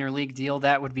on a minor league deal,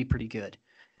 that would be pretty good.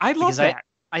 I love Because that.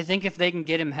 I think if they can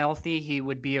get him healthy, he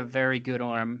would be a very good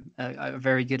arm, a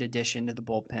very good addition to the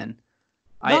bullpen.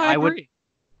 No, I I would,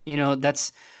 agree.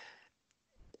 that's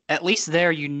at least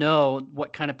there you know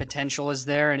what kind of potential is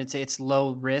there, and it's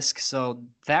low risk, so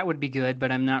that would be good.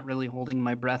 But I'm not really holding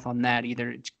my breath on that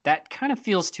either. That kind of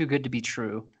feels too good to be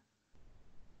true.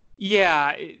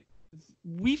 Yeah,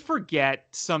 we forget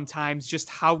sometimes just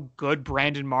how good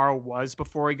Brandon Morrow was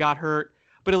before he got hurt.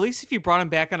 But at least if you brought him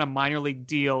back on a minor league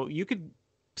deal, you could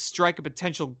strike a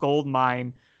potential gold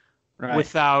mine Right.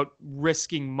 without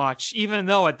risking much. Even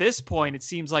though at this point it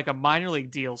seems like a minor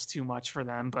league deal's too much for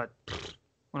them, but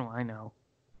what do I know?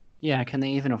 Yeah. Can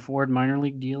they even afford minor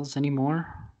league deals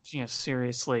anymore?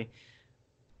 Seriously.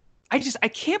 I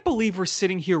can't believe we're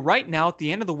sitting here right now at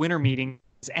the end of the winter meetings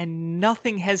and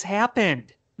nothing has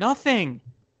happened. Nothing.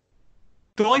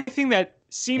 The only thing that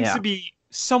seems Yeah. to be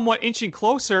somewhat inching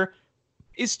closer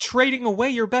is trading away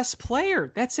your best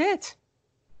player. That's it.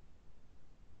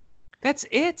 That's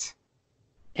it.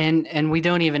 And we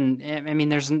don't even. I mean,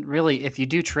 there's really if you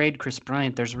do trade Chris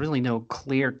Bryant, there's really no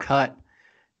clear cut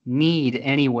need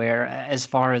anywhere as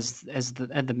far as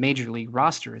the major league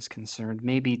roster is concerned.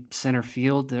 Maybe center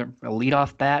field, a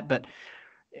leadoff bat, but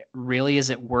really, is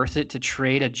it worth it to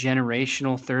trade a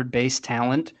generational third base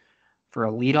talent for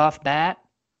a leadoff bat?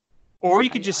 Or you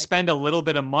could just I spend a little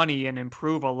bit of money and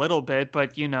improve a little bit,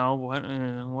 but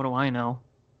what do I know?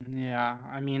 yeah,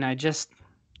 I mean, I just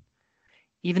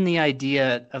even the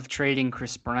idea of trading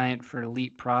Chris Bryant for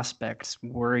elite prospects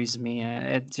worries me.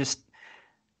 It's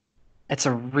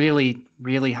a really,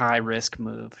 really high risk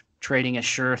move. Trading a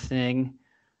sure thing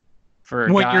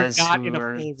for When you're guys not in who a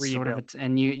are full sort of, rebuild.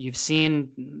 and you've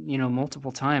seen,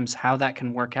 multiple times how that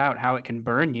can work out, how it can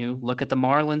burn you. Look at the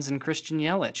Marlins and Christian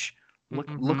Yelich. Look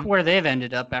Mm-hmm. where they've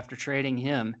ended up after trading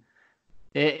him.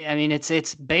 I mean,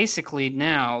 it's basically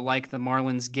now like the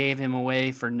Marlins gave him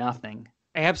away for nothing.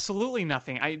 Absolutely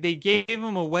nothing. They gave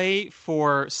him away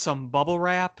for some bubble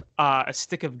wrap, a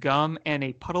stick of gum, and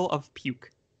a puddle of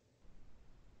puke.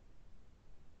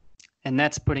 And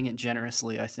that's putting it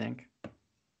generously, I think.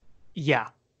 Yeah,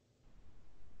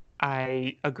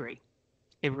 I agree.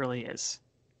 It really is.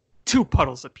 Two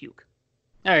puddles of puke.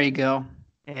 There you go.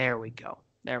 There we go.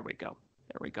 There we go.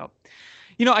 There we go.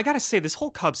 I got to say, this whole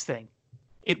Cubs thing,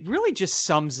 It really just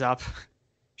sums up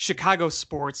Chicago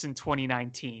sports in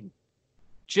 2019.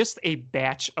 Just a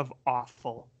batch of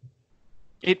awful.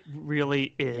 It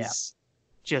really Yeah. is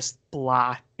just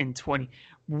blah in 20.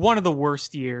 One of the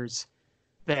worst years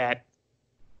that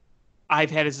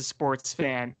I've had as a sports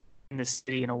fan in the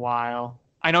city in a while.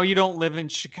 I know you don't live in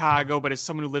Chicago, but as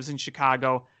someone who lives in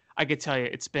Chicago, I could tell you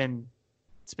it's been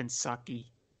sucky.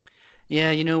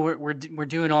 Yeah, we're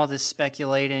doing all this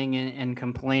speculating and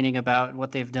complaining about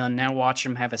what they've done. Now watch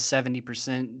them have a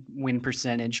 70% win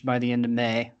percentage by the end of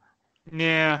May.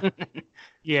 Yeah,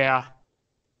 yeah,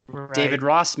 right. David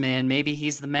Ross, man, maybe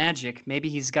he's the magic. Maybe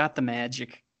he's got the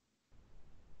magic.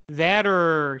 That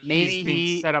or he's Maybe being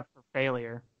he, set up for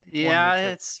failure. One of yeah,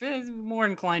 the two. it's more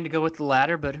inclined to go with the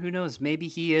latter, but who knows? Maybe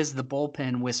he is the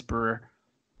bullpen whisperer,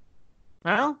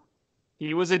 Well,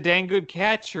 he was a dang good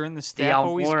catcher, and the the staff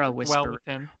always Almora worked well whisperer. with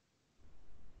him.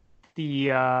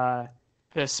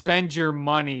 The spend your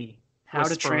money How to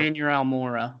whisperer. Train Your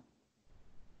Almora.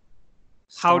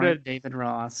 How to Starring David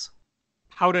Ross.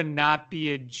 how to not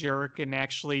be a jerk and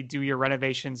actually do your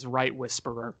renovations right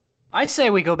whisperer. I say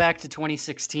we go back to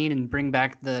 2016 and bring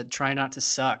back the try not to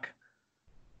suck.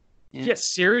 Yeah,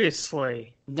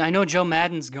 seriously. I know Joe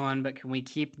Madden's gone, but can we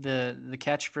keep the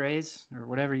catchphrase or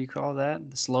whatever you call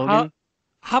that, the slogan?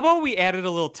 How about we add it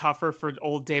a little tougher for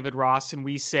old David Ross and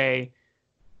we say,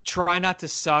 try not to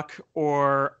suck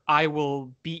or I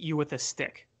will beat you with a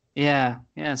stick. Yeah,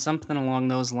 something along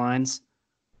those lines.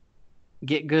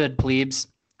 Get good, plebes.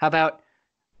 How about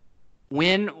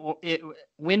win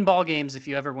ball games if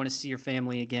you ever want to see your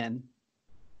family again?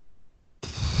 Is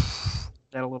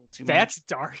that a little too much? That's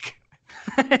dark.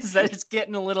 Is that it's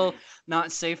getting a little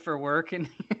not safe for work in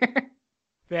here?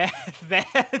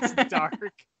 That's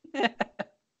dark.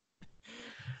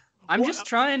 I'm just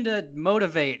trying to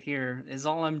motivate here, is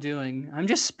all I'm doing. I'm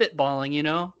just spitballing,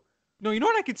 No, you know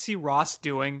what I could see Ross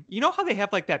doing? You know how they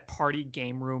have like that party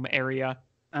game room area?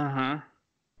 Uh-huh.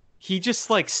 He just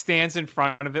like stands in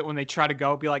front of it when they try to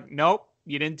go, be like, nope,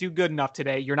 you didn't do good enough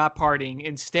today. You're not partying.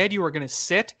 Instead, you are going to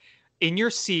sit in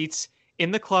your seats in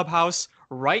the clubhouse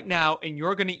right now and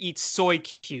you're going to eat soy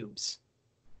cubes.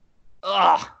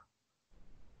 Ugh.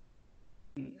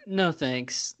 No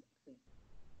thanks.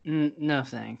 No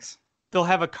thanks. They'll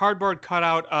have a cardboard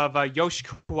cutout of Yoshi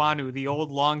Kiwanu, the old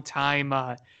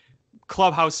longtime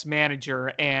clubhouse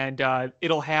manager, and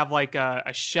it'll have like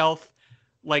a shelf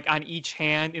like on each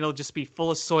hand. It'll just be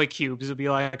full of soy cubes. It'll be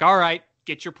like, all right,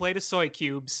 get your plate of soy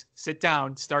cubes, sit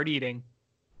down, start eating.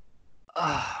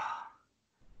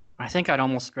 I think I'd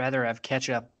almost rather have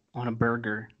ketchup on a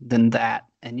burger than that.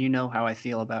 And you know how I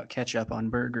feel about ketchup on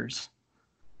burgers.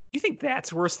 You think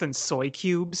that's worse than soy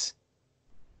cubes?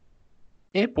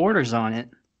 It borders on it.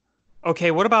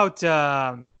 Okay, what about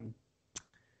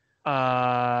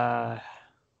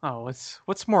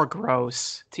what's more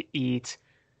gross to eat?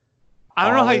 I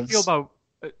don't know how you feel about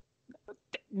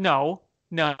no.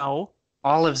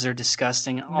 Olives are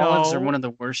disgusting. Olives are one of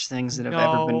the worst things that have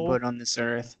ever been put on this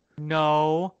earth.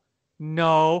 No.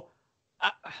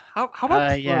 How about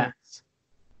prunes? Yeah.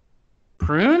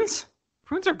 Prunes?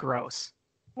 Prunes are gross.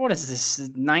 What is this,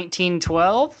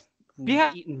 1912?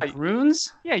 Yeah. Eating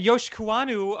prunes? Yeah, Yoshi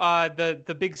Kiwanu,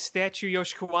 the big statue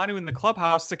Yoshi Kiwanu in the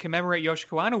clubhouse to commemorate Yoshi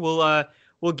Kiwanu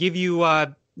will give you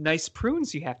nice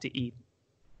prunes you have to eat.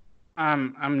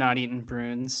 I'm not eating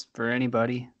prunes for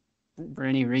anybody, for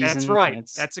any reason. That's right.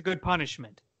 That's a good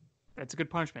punishment.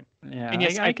 Yeah, and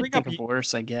yes, I could think of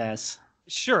worse, I guess.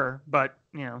 Sure, but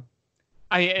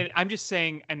I'm just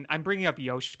saying, and I'm bringing up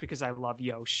Yosh because I love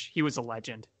Yosh. He was a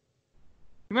legend.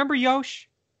 Remember Yosh?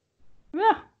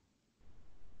 Yeah.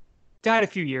 Died a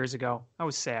few years ago. I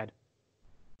was sad.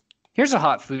 Here's a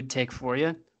hot food take for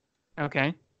you.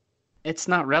 Okay. It's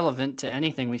not relevant to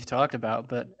anything we've talked about,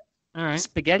 but all right.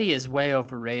 Spaghetti is way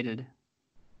overrated.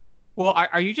 Well,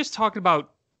 are you just talking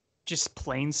about just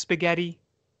plain spaghetti?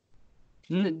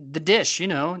 The dish,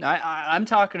 I'm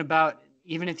talking about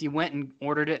even if you went and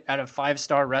ordered it at a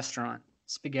 5-star restaurant,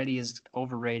 spaghetti is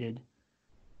overrated.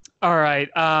 All right.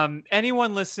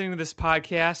 Anyone listening to this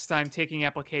podcast, I'm taking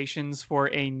applications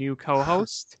for a new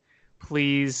co-host.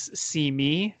 Please see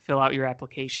me. Fill out your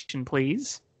application,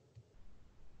 please.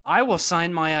 I will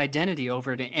sign my identity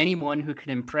over to anyone who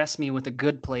can impress me with a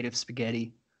good plate of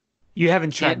spaghetti. You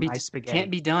haven't tried my spaghetti.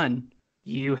 Can't be done.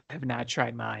 You have not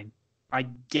tried mine. I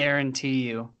guarantee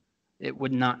you it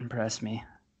would not impress me.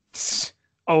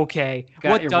 Okay.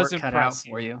 What does impress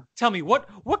you? For you? Tell me, what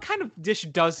kind of dish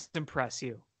does impress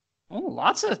you? Oh,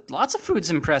 lots of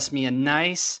foods impress me. A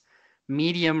nice,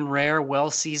 medium rare,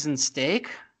 well-seasoned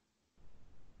steak.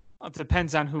 Well, it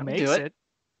depends on who makes it.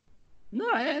 No,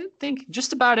 I think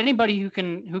just about anybody who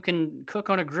can cook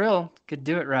on a grill could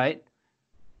do it right.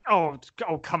 Oh,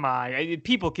 come on.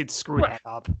 People could screw What? that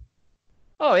up.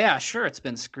 Oh yeah, sure, it's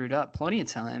been screwed up plenty of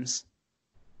times.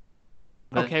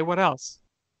 But Okay, what else?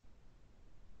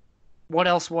 what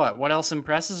else? What else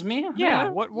impresses me? Yeah,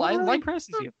 what really Like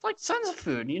impresses you? like tons of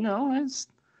food. As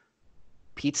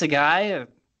pizza guy.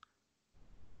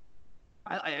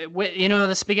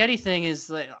 The spaghetti thing is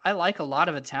like I like a lot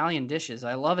of Italian dishes.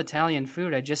 I love Italian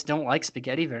food. I just don't like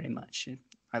spaghetti very much.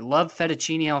 I love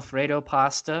fettuccine Alfredo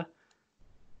pasta.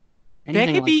 That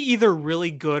Anything could like, be either really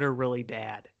good or really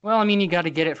bad. well, I mean, you got to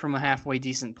get it from a halfway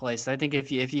decent place. I think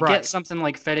if you get Right. something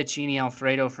like fettuccine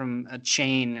Alfredo from a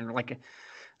chain or like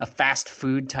a fast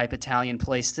food type Italian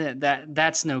place,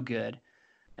 that's no good.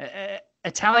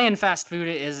 Italian fast food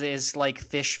is like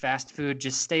fish fast food.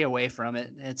 Just stay away from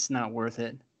it. It's not worth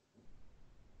it.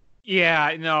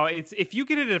 Yeah, no, it's if you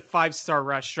get it at a five-star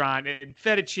restaurant,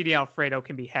 fettuccine Alfredo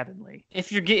can be heavenly.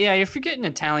 If you're getting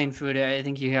Italian food, I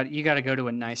think you got to go to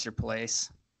a nicer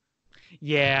place.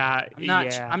 Yeah,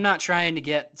 yeah. I'm not trying to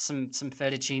get some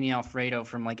fettuccine Alfredo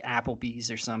from like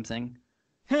Applebee's or something.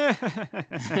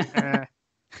 I,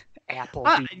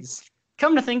 Applebee's.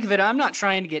 Come to think of it, I'm not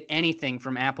trying to get anything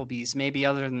from Applebee's, maybe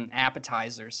other than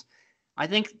appetizers. I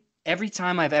think every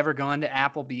time I've ever gone to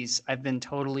Applebee's, I've been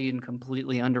totally and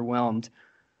completely underwhelmed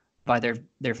by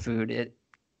their food.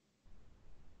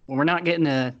 We're not getting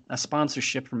a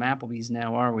sponsorship from Applebee's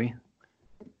now, are we?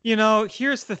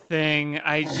 Here's the thing.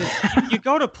 You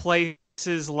go to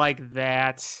places like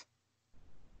that.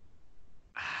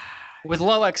 With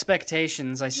low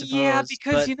expectations, I suppose. Yeah,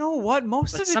 because but, you know what?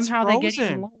 Most but of it's somehow frozen. they get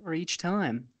even lower each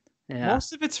time. Yeah.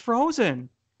 Most of it's frozen.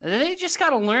 They just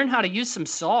got to learn how to use some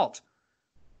salt.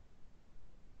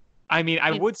 I mean,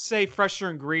 I would say fresher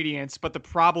ingredients, but the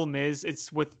problem is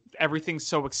it's with everything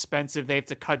so expensive, they have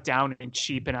to cut down and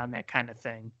cheapen on that kind of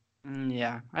thing.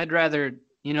 Yeah, I'd rather,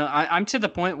 I'm to the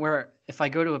point where if I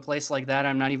go to a place like that,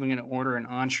 I'm not even going to order an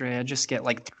entree. I just get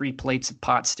like 3 plates of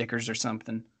pot stickers or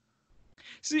something.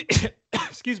 See,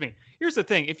 excuse me. Here's the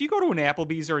thing. If you go to an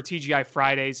Applebee's or a TGI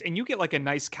Fridays and you get like a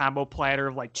nice combo platter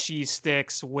of like cheese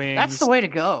sticks, wings. That's the way to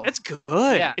go. That's good.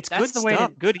 Yeah, it's that's good the stuff.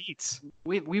 way Good eats.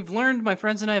 We've learned, my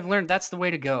friends and I have learned that's the way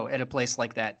to go at a place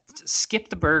like that. Skip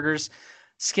the burgers,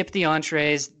 skip the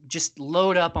entrees, just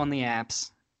load up on the apps.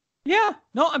 Yeah.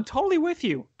 No, I'm totally with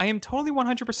you. I am totally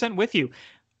 100% with you.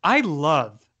 I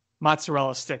love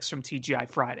mozzarella sticks from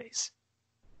TGI Fridays.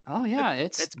 Oh yeah,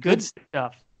 it's good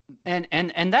stuff. And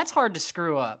that's hard to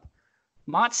screw up.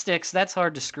 Mott sticks, that's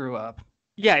hard to screw up.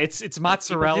 Yeah, it's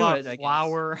mozzarella,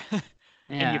 flour,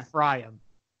 and you fry them.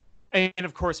 And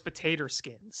of course, potato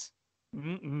skins.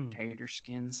 Tater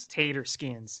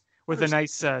skins. With a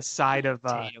nice side of...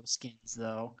 Potato skins,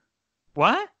 though.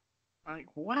 What? Like,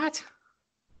 what?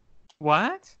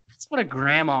 What? That's what a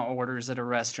grandma orders at a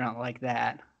restaurant like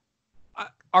that.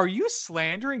 Are you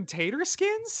slandering tater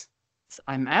skins?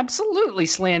 I'm absolutely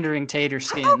slandering tater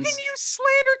skins. How can you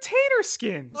slander tater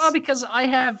skins? Well, because I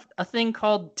have a thing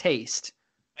called taste.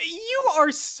 You are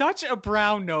such a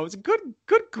brown nose. Good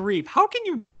grief. How can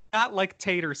you not like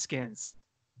tater skins?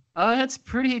 That's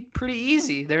pretty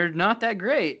easy. They're not that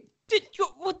great.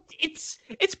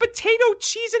 It's potato,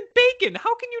 cheese, and bacon.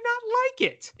 How can you not like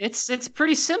it? It's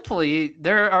pretty simple.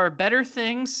 There are better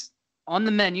things on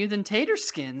the menu than tater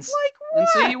skins. Like what? And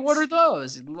so you order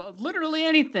those. Literally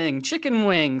anything. Chicken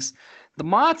wings, the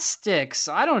Mott sticks.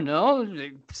 I don't know.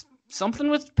 Something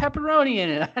with pepperoni in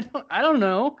it. I don't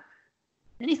know.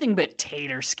 Anything but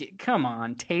tater skin. Come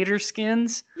on, tater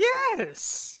skins?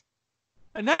 Yes.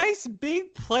 A nice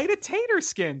big plate of tater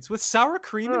skins with sour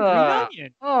cream and green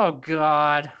onion. Oh,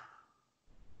 God.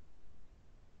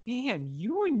 Man,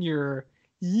 you and your...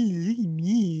 Look at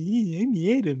me.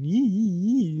 I'm Adam.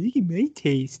 Look at my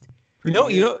taste. You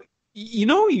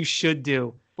know what you should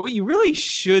do? What you really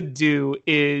should do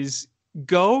is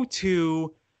go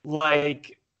to,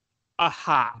 like, a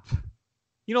hop.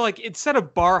 Like, instead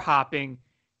of bar hopping...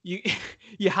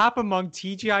 You hop among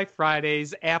TGI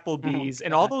Fridays, Applebee's,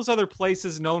 and all those other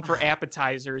places known for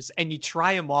appetizers, and you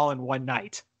try them all in one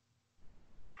night.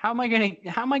 How am I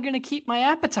gonna keep my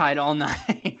appetite all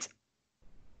night?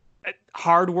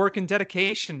 Hard work and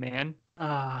dedication, man.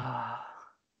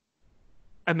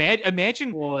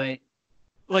 Imagine, boy,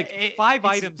 like 5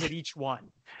 items at each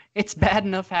one. It's bad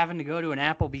enough having to go to an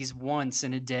Applebee's once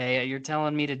in a day. You're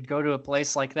telling me to go to a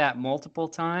place like that multiple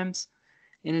times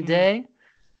in a day?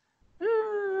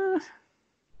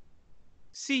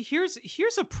 See, here's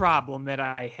a problem that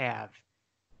I have.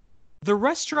 The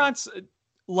restaurants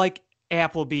like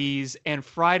Applebee's and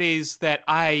Fridays that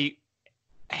I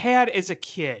had as a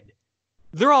kid,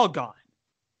 they're all gone.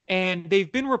 and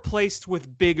they've been replaced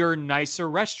with bigger, nicer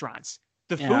restaurants.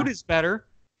 The Yeah. food is better,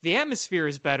 the atmosphere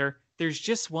is better. There's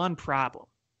just one problem.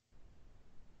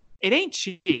 It ain't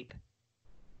cheap.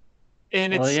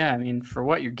 And Well, it's yeah, I mean, for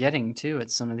what you're getting too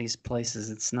at some of these places,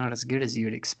 it's not as good as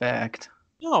you'd expect.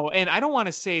 no, and I don't want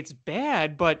to say it's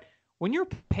bad, but when you're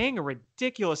paying a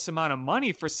ridiculous amount of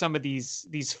money for some of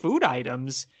these food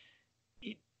items,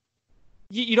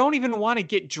 you don't even want to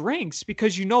get drinks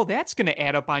because you know that's going to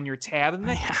add up on your tab, and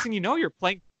next Yeah. thing you know,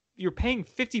 you're paying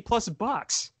 50 plus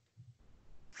bucks.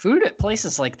 Food at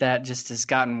places like that just has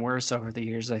gotten worse over the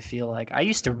years, I feel like. I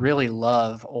used to really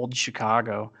love old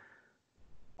Chicago.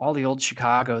 All the old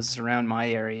Chicagos around my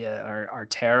area are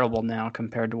terrible now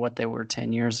compared to what they were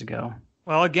 10 years ago.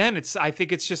 Well, again, I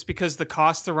think it's just because the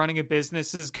cost of running a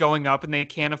business is going up and they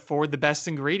can't afford the best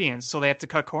ingredients, so they have to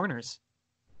cut corners.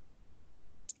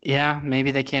 Yeah,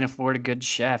 maybe they can't afford a good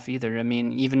chef either. I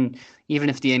mean, even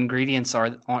if the ingredients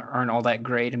aren't all that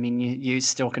great, I mean, you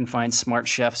still can find smart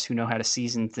chefs who know how to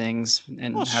season things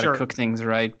Well, and how to sure. cook things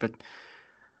right. But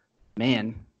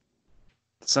man,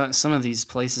 some of these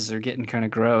places are getting kind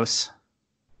of gross.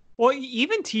 Well,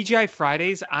 even TGI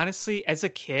Fridays, honestly, as a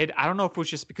kid, I don't know if it was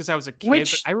just because I was a kid,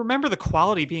 but Which, I remember the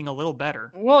quality being a little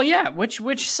better. well, yeah,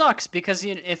 which sucks because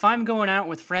if I'm going out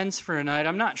with friends for a night,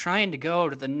 I'm not trying to go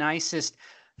to the nicest,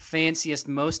 fanciest,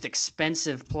 most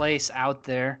expensive place out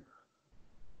there.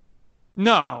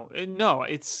 No, no,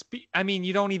 I mean,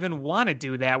 you don't even want to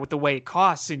do that with the way it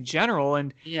costs in general.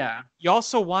 And Yeah. you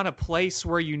also want a place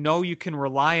where you know you can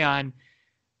rely on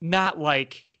not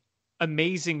like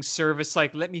amazing service,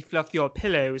 like let me fluff your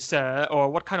pillows, or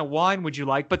what kind of wine would you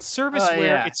like, but service Oh,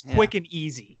 where yeah, it's yeah, quick and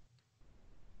easy.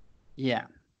 yeah,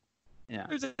 yeah.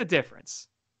 There's a difference.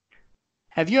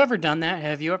 Have you ever done that?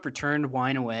 Have you ever turned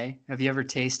wine away? Have you ever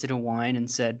tasted a wine and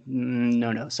said,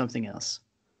 no, no, something else?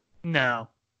 No.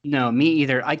 No, me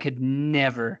either. I could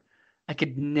never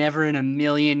in a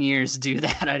million years do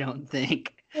that, I don't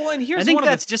think. Well, and I here's think one of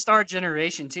the that's just our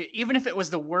generation, too. Even if it was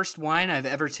the worst wine I've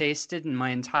ever tasted in my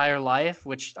entire life,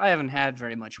 which I haven't had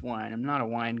very much wine, I'm not a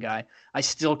wine guy, I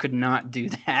still could not do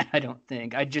that, I don't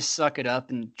think. I'd just suck it up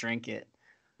and drink it.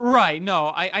 right.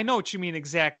 No, I know what you mean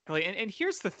exactly. And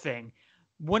here's the thing.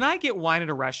 When I get wine at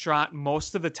a restaurant,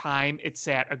 most of the time it's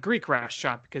at a Greek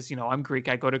restaurant because, I'm Greek.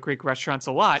 I go to Greek restaurants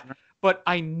a lot, but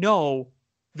I know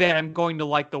that I'm going to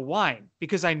like the wine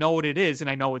because I know what it is and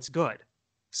I know it's good.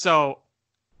 So,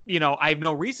 I have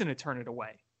no reason to turn it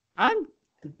away. I'm,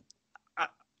 I,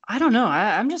 I don't know.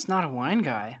 I'm just not a wine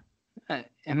guy.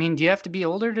 I mean, do you have to be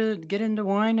older to get into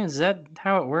wine? Is that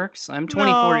how it works? I'm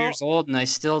 24 No, years old and I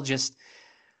still just,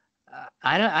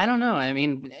 I don't know. I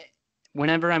mean,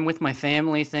 whenever I'm with my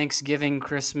family, Thanksgiving,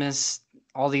 Christmas,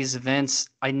 all these events,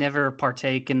 I never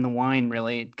partake in the wine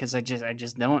really because I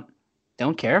just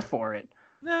don't care for it.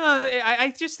 no,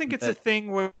 I just think it's a But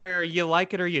thing where you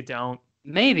like it or you don't.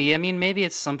 maybe, I mean, maybe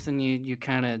it's something you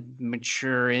kind of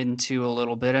mature into a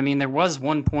little bit. I mean, there was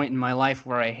one point in my life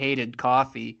where I hated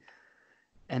coffee,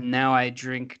 and now I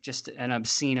drink just an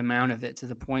obscene amount of it to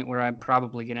the point where I'm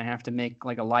probably going to have to make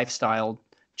like a lifestyle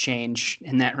change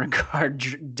in that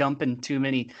regard, dumping too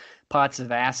many pots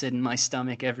of acid in my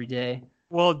stomach every day.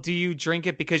 Well, do you drink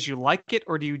it because you like it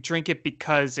or do you drink it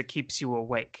because it keeps you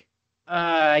awake?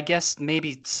 I guess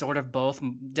maybe sort of both.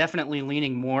 Definitely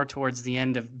leaning more towards the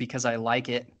end of because I like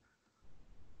it.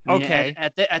 I mean, Okay.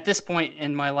 at this point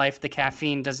in my life, the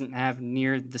caffeine doesn't have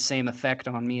near the same effect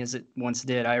on me as it once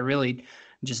did. I really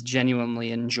just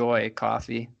genuinely enjoy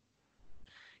coffee.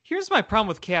 Here's my problem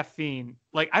with caffeine.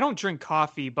 Like, I don't drink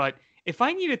coffee, but if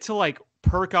I needed to like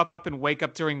perk up and wake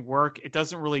up during work, it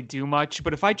doesn't really do much.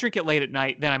 But if I drink it late at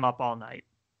night, then I'm up all night.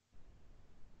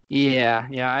 Yeah,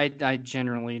 yeah. I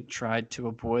generally tried to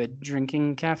avoid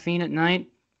drinking caffeine at night.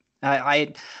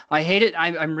 I hate it.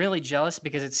 I'm really jealous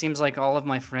because it seems like all of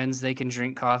my friends they can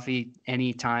drink coffee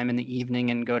any time in the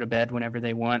evening and go to bed whenever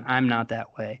they want. I'm not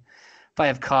that way. If I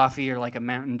have coffee or like a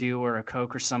Mountain Dew or a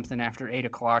Coke or something after 8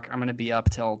 o'clock, I'm gonna be up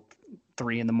till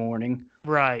 3 in the morning.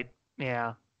 Right.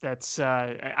 Yeah. That's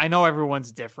I know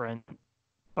everyone's different,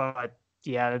 but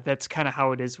yeah, that's kind of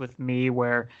how it is with me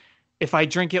where if I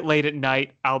drink it late at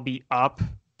night, I'll be up,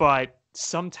 but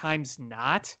sometimes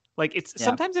not. Like Yeah,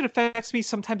 sometimes it affects me,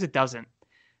 sometimes it doesn't.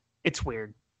 It's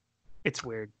weird. It's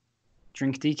weird.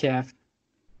 drink decaf.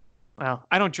 Well,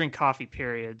 I don't drink coffee,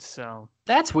 period, so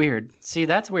That's weird. See,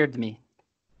 that's weird to me.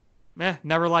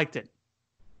 never liked it.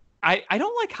 I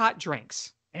don't like hot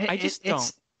drinks. It, I it, just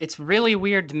don't. it's really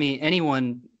weird to me.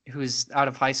 Anyone who's out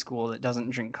of high school that doesn't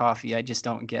drink coffee, I just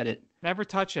don't get it. Never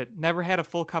touch it. Never had a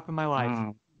full cup in my life.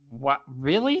 Oh, what?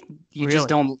 Really? You just Really.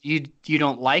 don't you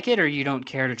don't like it or you don't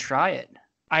care to try it?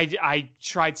 I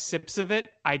tried sips of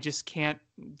it. I just can't.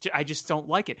 I just don't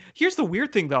like it. Here's the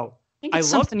weird thing, though. I think I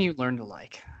it's love something you learn to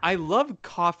like. I love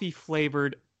coffee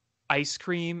flavored ice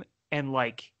cream and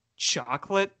like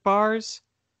chocolate bars,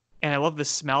 and I love the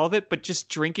smell of it. But just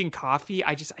drinking coffee,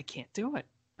 I can't do it.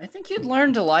 I think you'd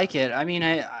learn to like it. I mean,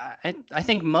 I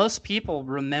think most people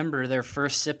remember their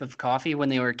first sip of coffee when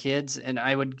they were kids, and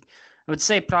I would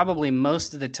say probably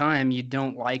most of the time you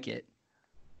don't like it.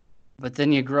 But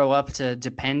then you grow up to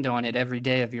depend on it every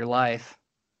day of your life.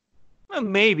 Well,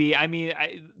 maybe. I mean,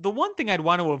 the one thing I'd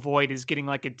want to avoid is getting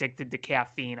like addicted to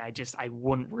caffeine. I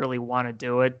wouldn't really want to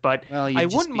do it, but Well, I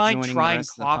you'd just wouldn't be mind joining the trying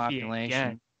rest of the coffee population.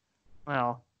 again.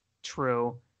 Well,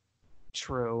 true,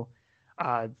 true.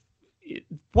 Uh,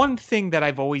 One thing that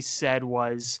I've always said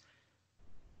was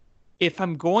if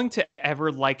I'm going to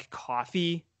ever like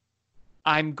coffee,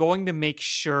 I'm going to make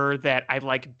sure that I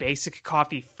like basic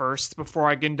coffee first before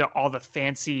I get into all the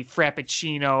fancy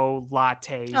frappuccino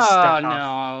latte Oh stuff.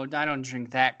 no, I don't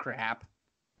drink that crap.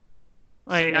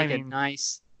 Just I make a mean,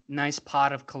 nice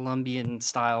pot of Colombian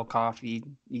style coffee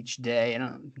each day. I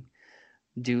don't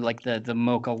do like the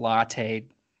mocha latte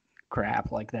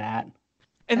crap like that.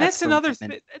 and That's for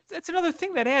women. that's another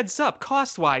thing that adds up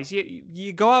cost wise.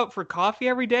 You go out for coffee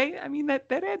every day. I mean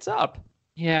that adds up.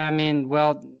 Yeah, I mean,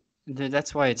 well,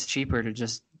 that's why it's cheaper to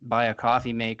just buy a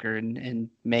coffee maker and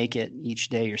make it each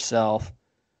day yourself.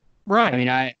 I Right. mean,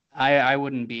 I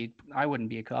wouldn't be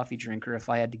a coffee drinker if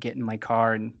I had to get in my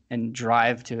car and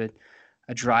drive to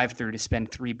a drive-through to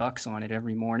spend $3 on it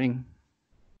every morning.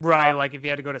 Right, like if you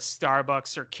had to go to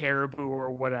Starbucks or Caribou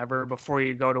or whatever before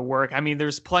you go to work. I mean,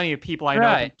 there's plenty of people I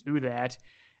know who Right. do that.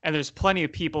 And there's plenty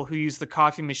of people who use the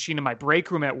coffee machine in my break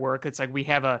room at work. It's like we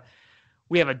have a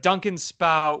Dunkin'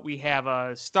 spout, we have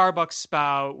a Starbucks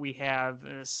spout, we have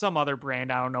some other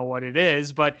brand. I don't know what it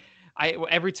is, but I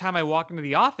every time I walk into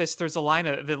the office, there's a line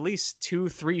of at least two,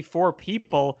 three, four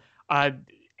people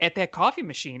at that coffee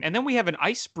machine, and then we have an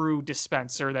ice brew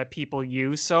dispenser that people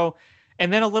use. So,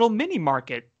 and then a little mini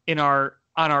market in our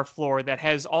on our floor that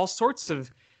has all sorts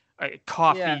of Yeah.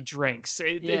 coffee drinks.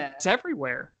 Yeah. It's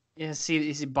everywhere. Yeah,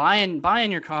 see,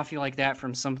 buying your coffee like that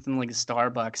from something like a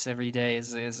Starbucks every day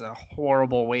is a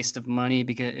horrible waste of money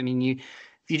because I mean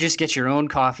if you just get your own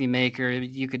coffee maker,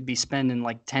 you could be spending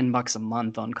like $10 a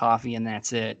month on coffee and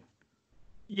that's it.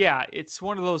 Yeah, it's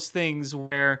one of those things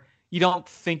where you don't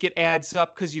think it adds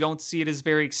up because you don't see it as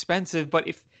very expensive. But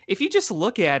if you just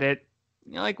look at it,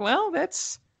 you're like, well,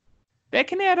 that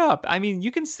can add up. I mean,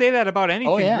 you can say that about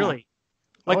Oh anything, yeah. really.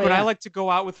 Oh Like when I yeah. like to go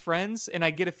out with friends and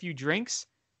I get a few drinks,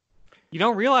 you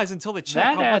don't realize until the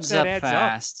check That how much adds that up adds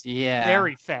up fast. Yeah.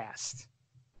 very fast.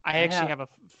 I actually Yeah. have a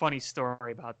funny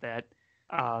story about that.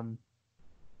 Um,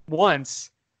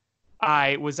 Once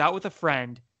I was out with a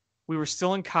friend. We were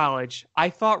still in college. I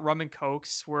thought rum and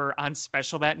cokes were on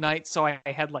special that night, so I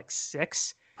had like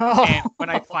six. And when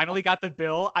I Oh, finally got the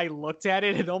bill, I looked at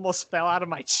it and almost fell out of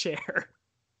my chair.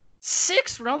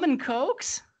 6 rum and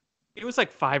cokes? It was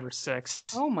like five or six.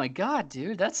 Oh my God,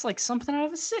 dude. That's like something out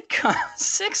of a sitcom.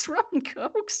 6 rum and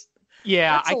cokes?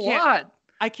 Yeah, That's a lot.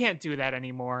 I can't do that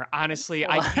anymore. Honestly, A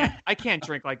lot. I can't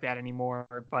drink like that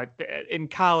anymore. But in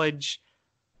college,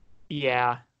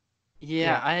 yeah,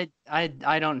 Yeah, yeah.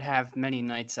 I don't have many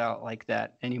nights out like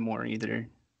that anymore either.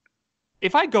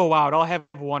 If I go out, I'll have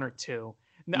one or two.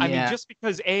 I mean, Yeah, just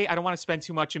because A, I don't want to spend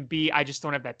too much, and B, I just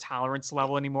don't have that tolerance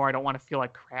level anymore. I don't want to feel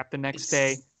like crap the next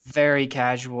day. it's very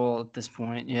casual at this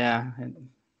point. Yeah.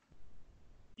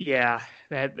 Yeah,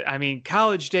 that I mean,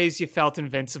 college days you felt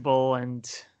invincible, and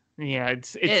yeah,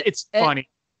 It it's it funny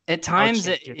at how it times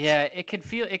changes. yeah, it can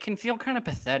feel kind of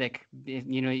pathetic if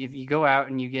you go out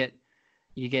and you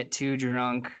get too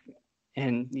drunk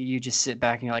and you just sit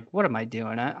back and you're like, what am I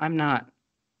doing? I'm not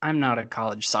a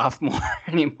college sophomore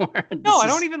anymore. No, This I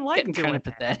don't is even like getting kind doing of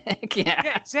that. pathetic. Yeah,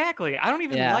 Yeah. exactly. I don't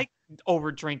even Yeah. like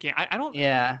over drinking. I don't.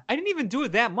 Yeah. I didn't even do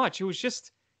it that much. It was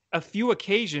just a few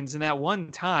occasions in that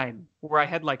one time where I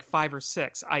had like five or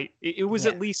six. It was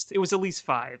Yeah. at least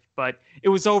five, but it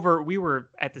was over. We were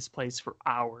at this place for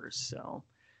hours, so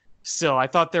still, I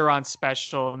thought they were on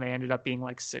special, and they ended up being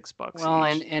like $6 Well,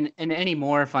 and each. and and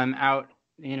anymore, if I'm out,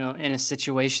 in a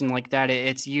situation like that,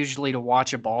 it's usually to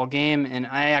watch a ball game, and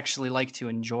I actually like to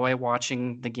enjoy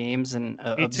watching the games and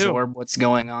Me too. absorb what's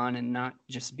going on, and not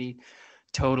just be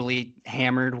totally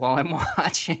hammered while I'm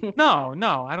watching. No,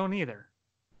 no, I don't either.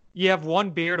 You have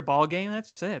one beer at a ball game.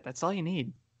 That's it. That's all you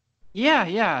need. Yeah,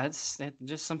 yeah, it's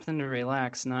just something to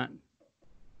relax, not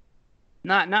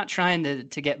trying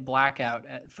to get blackout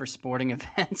for sporting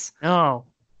events. No.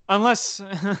 Unless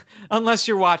unless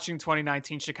you're watching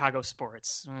 2019 Chicago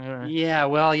sports. Yeah,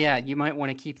 well, yeah, you might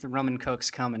want to keep the rum and cokes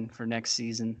coming for next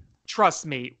season. Trust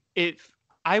me, if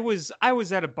I was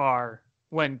at a bar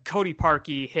when Cody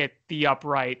Parkey hit the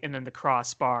upright and then the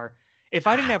crossbar. If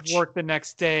I didn't have Ouch. work the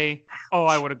next day, oh,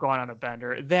 I would have gone on a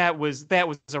bender. That was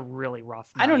a really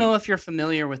rough night. I don't know if you're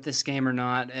familiar with this game or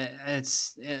not.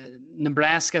 It's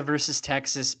Nebraska versus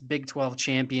Texas Big 12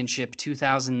 Championship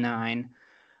 2009.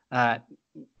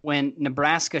 When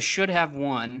Nebraska should have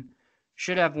won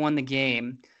the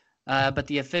game, but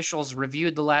the officials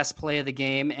reviewed the last play of the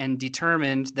game and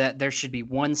determined that there should be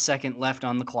 1 second left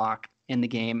on the clock in the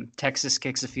game. Texas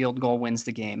kicks a field goal, wins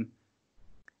the game.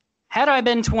 Had I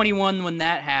been 21 when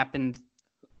that happened,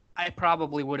 I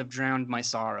probably would have drowned my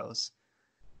sorrows.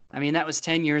 I mean, that was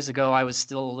 10 years ago. I was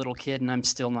still a little kid, and I'm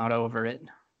still not over it.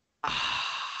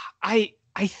 I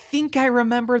think I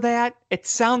remember that. It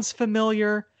sounds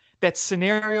familiar. That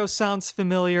scenario sounds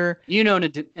familiar. You know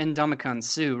Ndamukong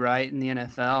Suh, right, in the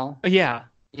NFL? Yeah.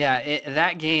 Yeah,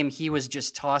 that game, he was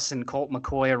just tossing Colt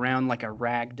McCoy around like a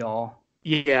rag doll.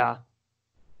 Yeah.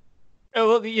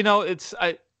 Well, it's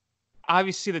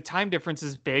obviously the time difference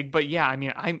is big, but yeah, I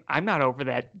mean, I'm not over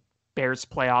that Bears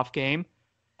playoff game.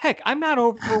 Heck, I'm not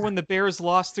over when the Bears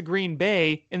lost to Green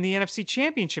Bay in the NFC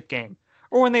Championship game,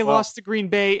 or when they lost to Green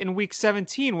Bay in Week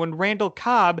 17 when Randall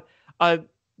Cobb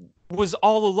was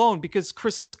all alone because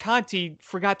Chris Conte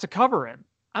forgot to cover him.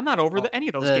 I'm not over any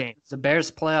of those games. The Bears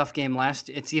playoff game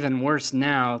it's even worse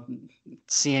now,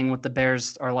 seeing what the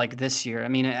Bears are like this year. I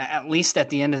mean, at least at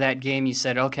the end of that game, you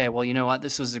said, okay, well, you know what?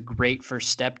 This was a great first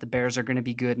step. The Bears are going to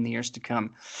be good in the years to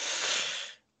come.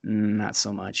 Not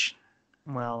so much.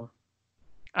 Well,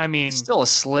 I mean, still a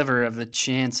sliver of a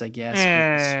chance, I guess.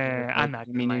 I'm not.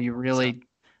 I mean, are you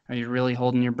really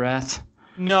holding your breath?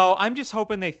 No, I'm just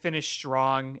hoping they finish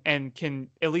strong and can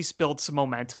at least build some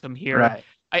momentum here. Right.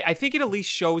 I think it at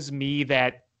least shows me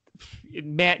that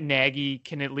Matt Nagy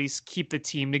can at least keep the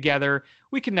team together.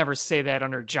 We can never say that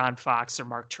under John Fox or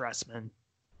Mark Trestman.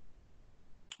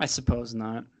 I suppose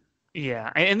not.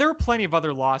 Yeah, and there are plenty of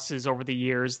other losses over the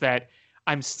years that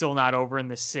I'm still not over in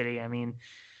this city. I mean,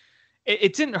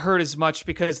 it didn't hurt as much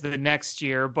because the next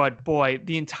year, but boy,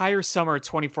 the entire summer of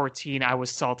 2014, I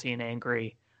was salty and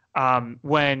angry.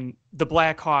 When the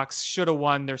Blackhawks should have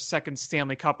won their second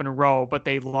Stanley Cup in a row, but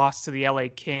they lost to the LA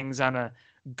Kings on a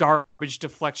garbage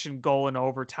deflection goal in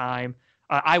overtime.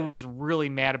 I was really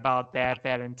mad about that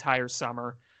entire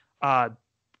summer. In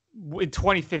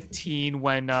 2015,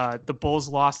 when the Bulls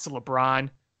lost to LeBron,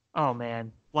 oh man,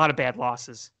 a lot of bad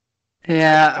losses.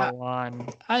 Yeah,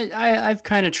 I've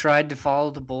kind of tried to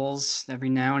follow the Bulls every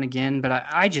now and again, but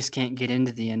I just can't get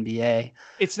into the NBA.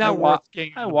 It's not worth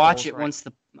getting. I watch it once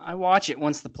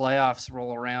the playoffs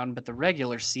roll around, but the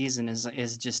regular season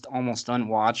is just almost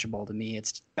unwatchable to me.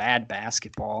 It's bad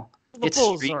basketball. It's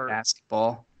street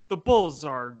basketball. The Bulls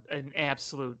are an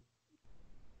absolute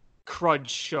crud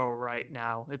show right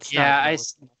now.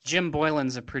 Jim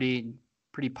Boylan's a pretty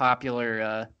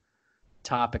popular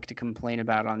topic to complain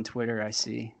about on Twitter, I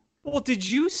see. Well, did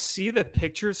you see the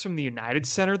pictures from the United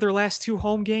Center their last two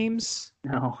home games?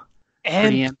 No.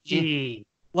 Empty.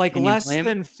 Like less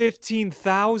than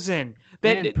 15,000.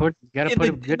 That you gotta put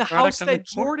a good the house that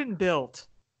Jordan built.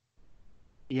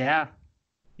 Yeah.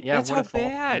 That's how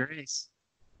bad.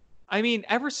 I mean,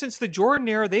 ever since the Jordan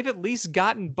era, they've at least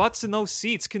gotten butts in those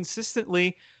seats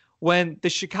consistently. When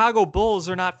the Chicago Bulls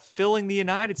are not filling the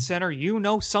United Center, you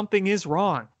know something is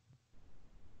wrong.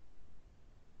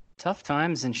 Tough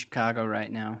times in Chicago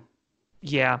right now.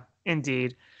 Yeah,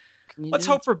 indeed. Let's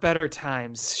hope for better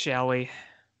times, shall we?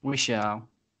 We shall.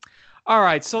 All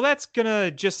right, so that's going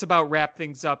to just about wrap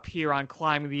things up here on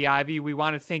Climbing the Ivy. We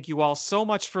want to thank you all so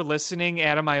much for listening.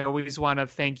 Adam, I always want to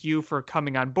thank you for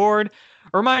coming on board.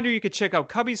 A reminder, you could check out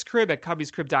Cubby's Crib at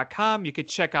cubby'scrib.com. You could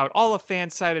check out all of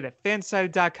Fansided at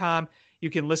fansided.com.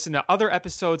 You can listen to other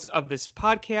episodes of this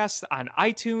podcast on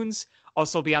iTunes.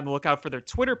 Also, be on the lookout for their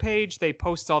Twitter page. They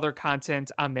post all their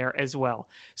content on there as well.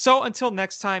 So until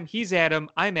next time, he's Adam.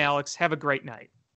 I'm Alex. Have a great night.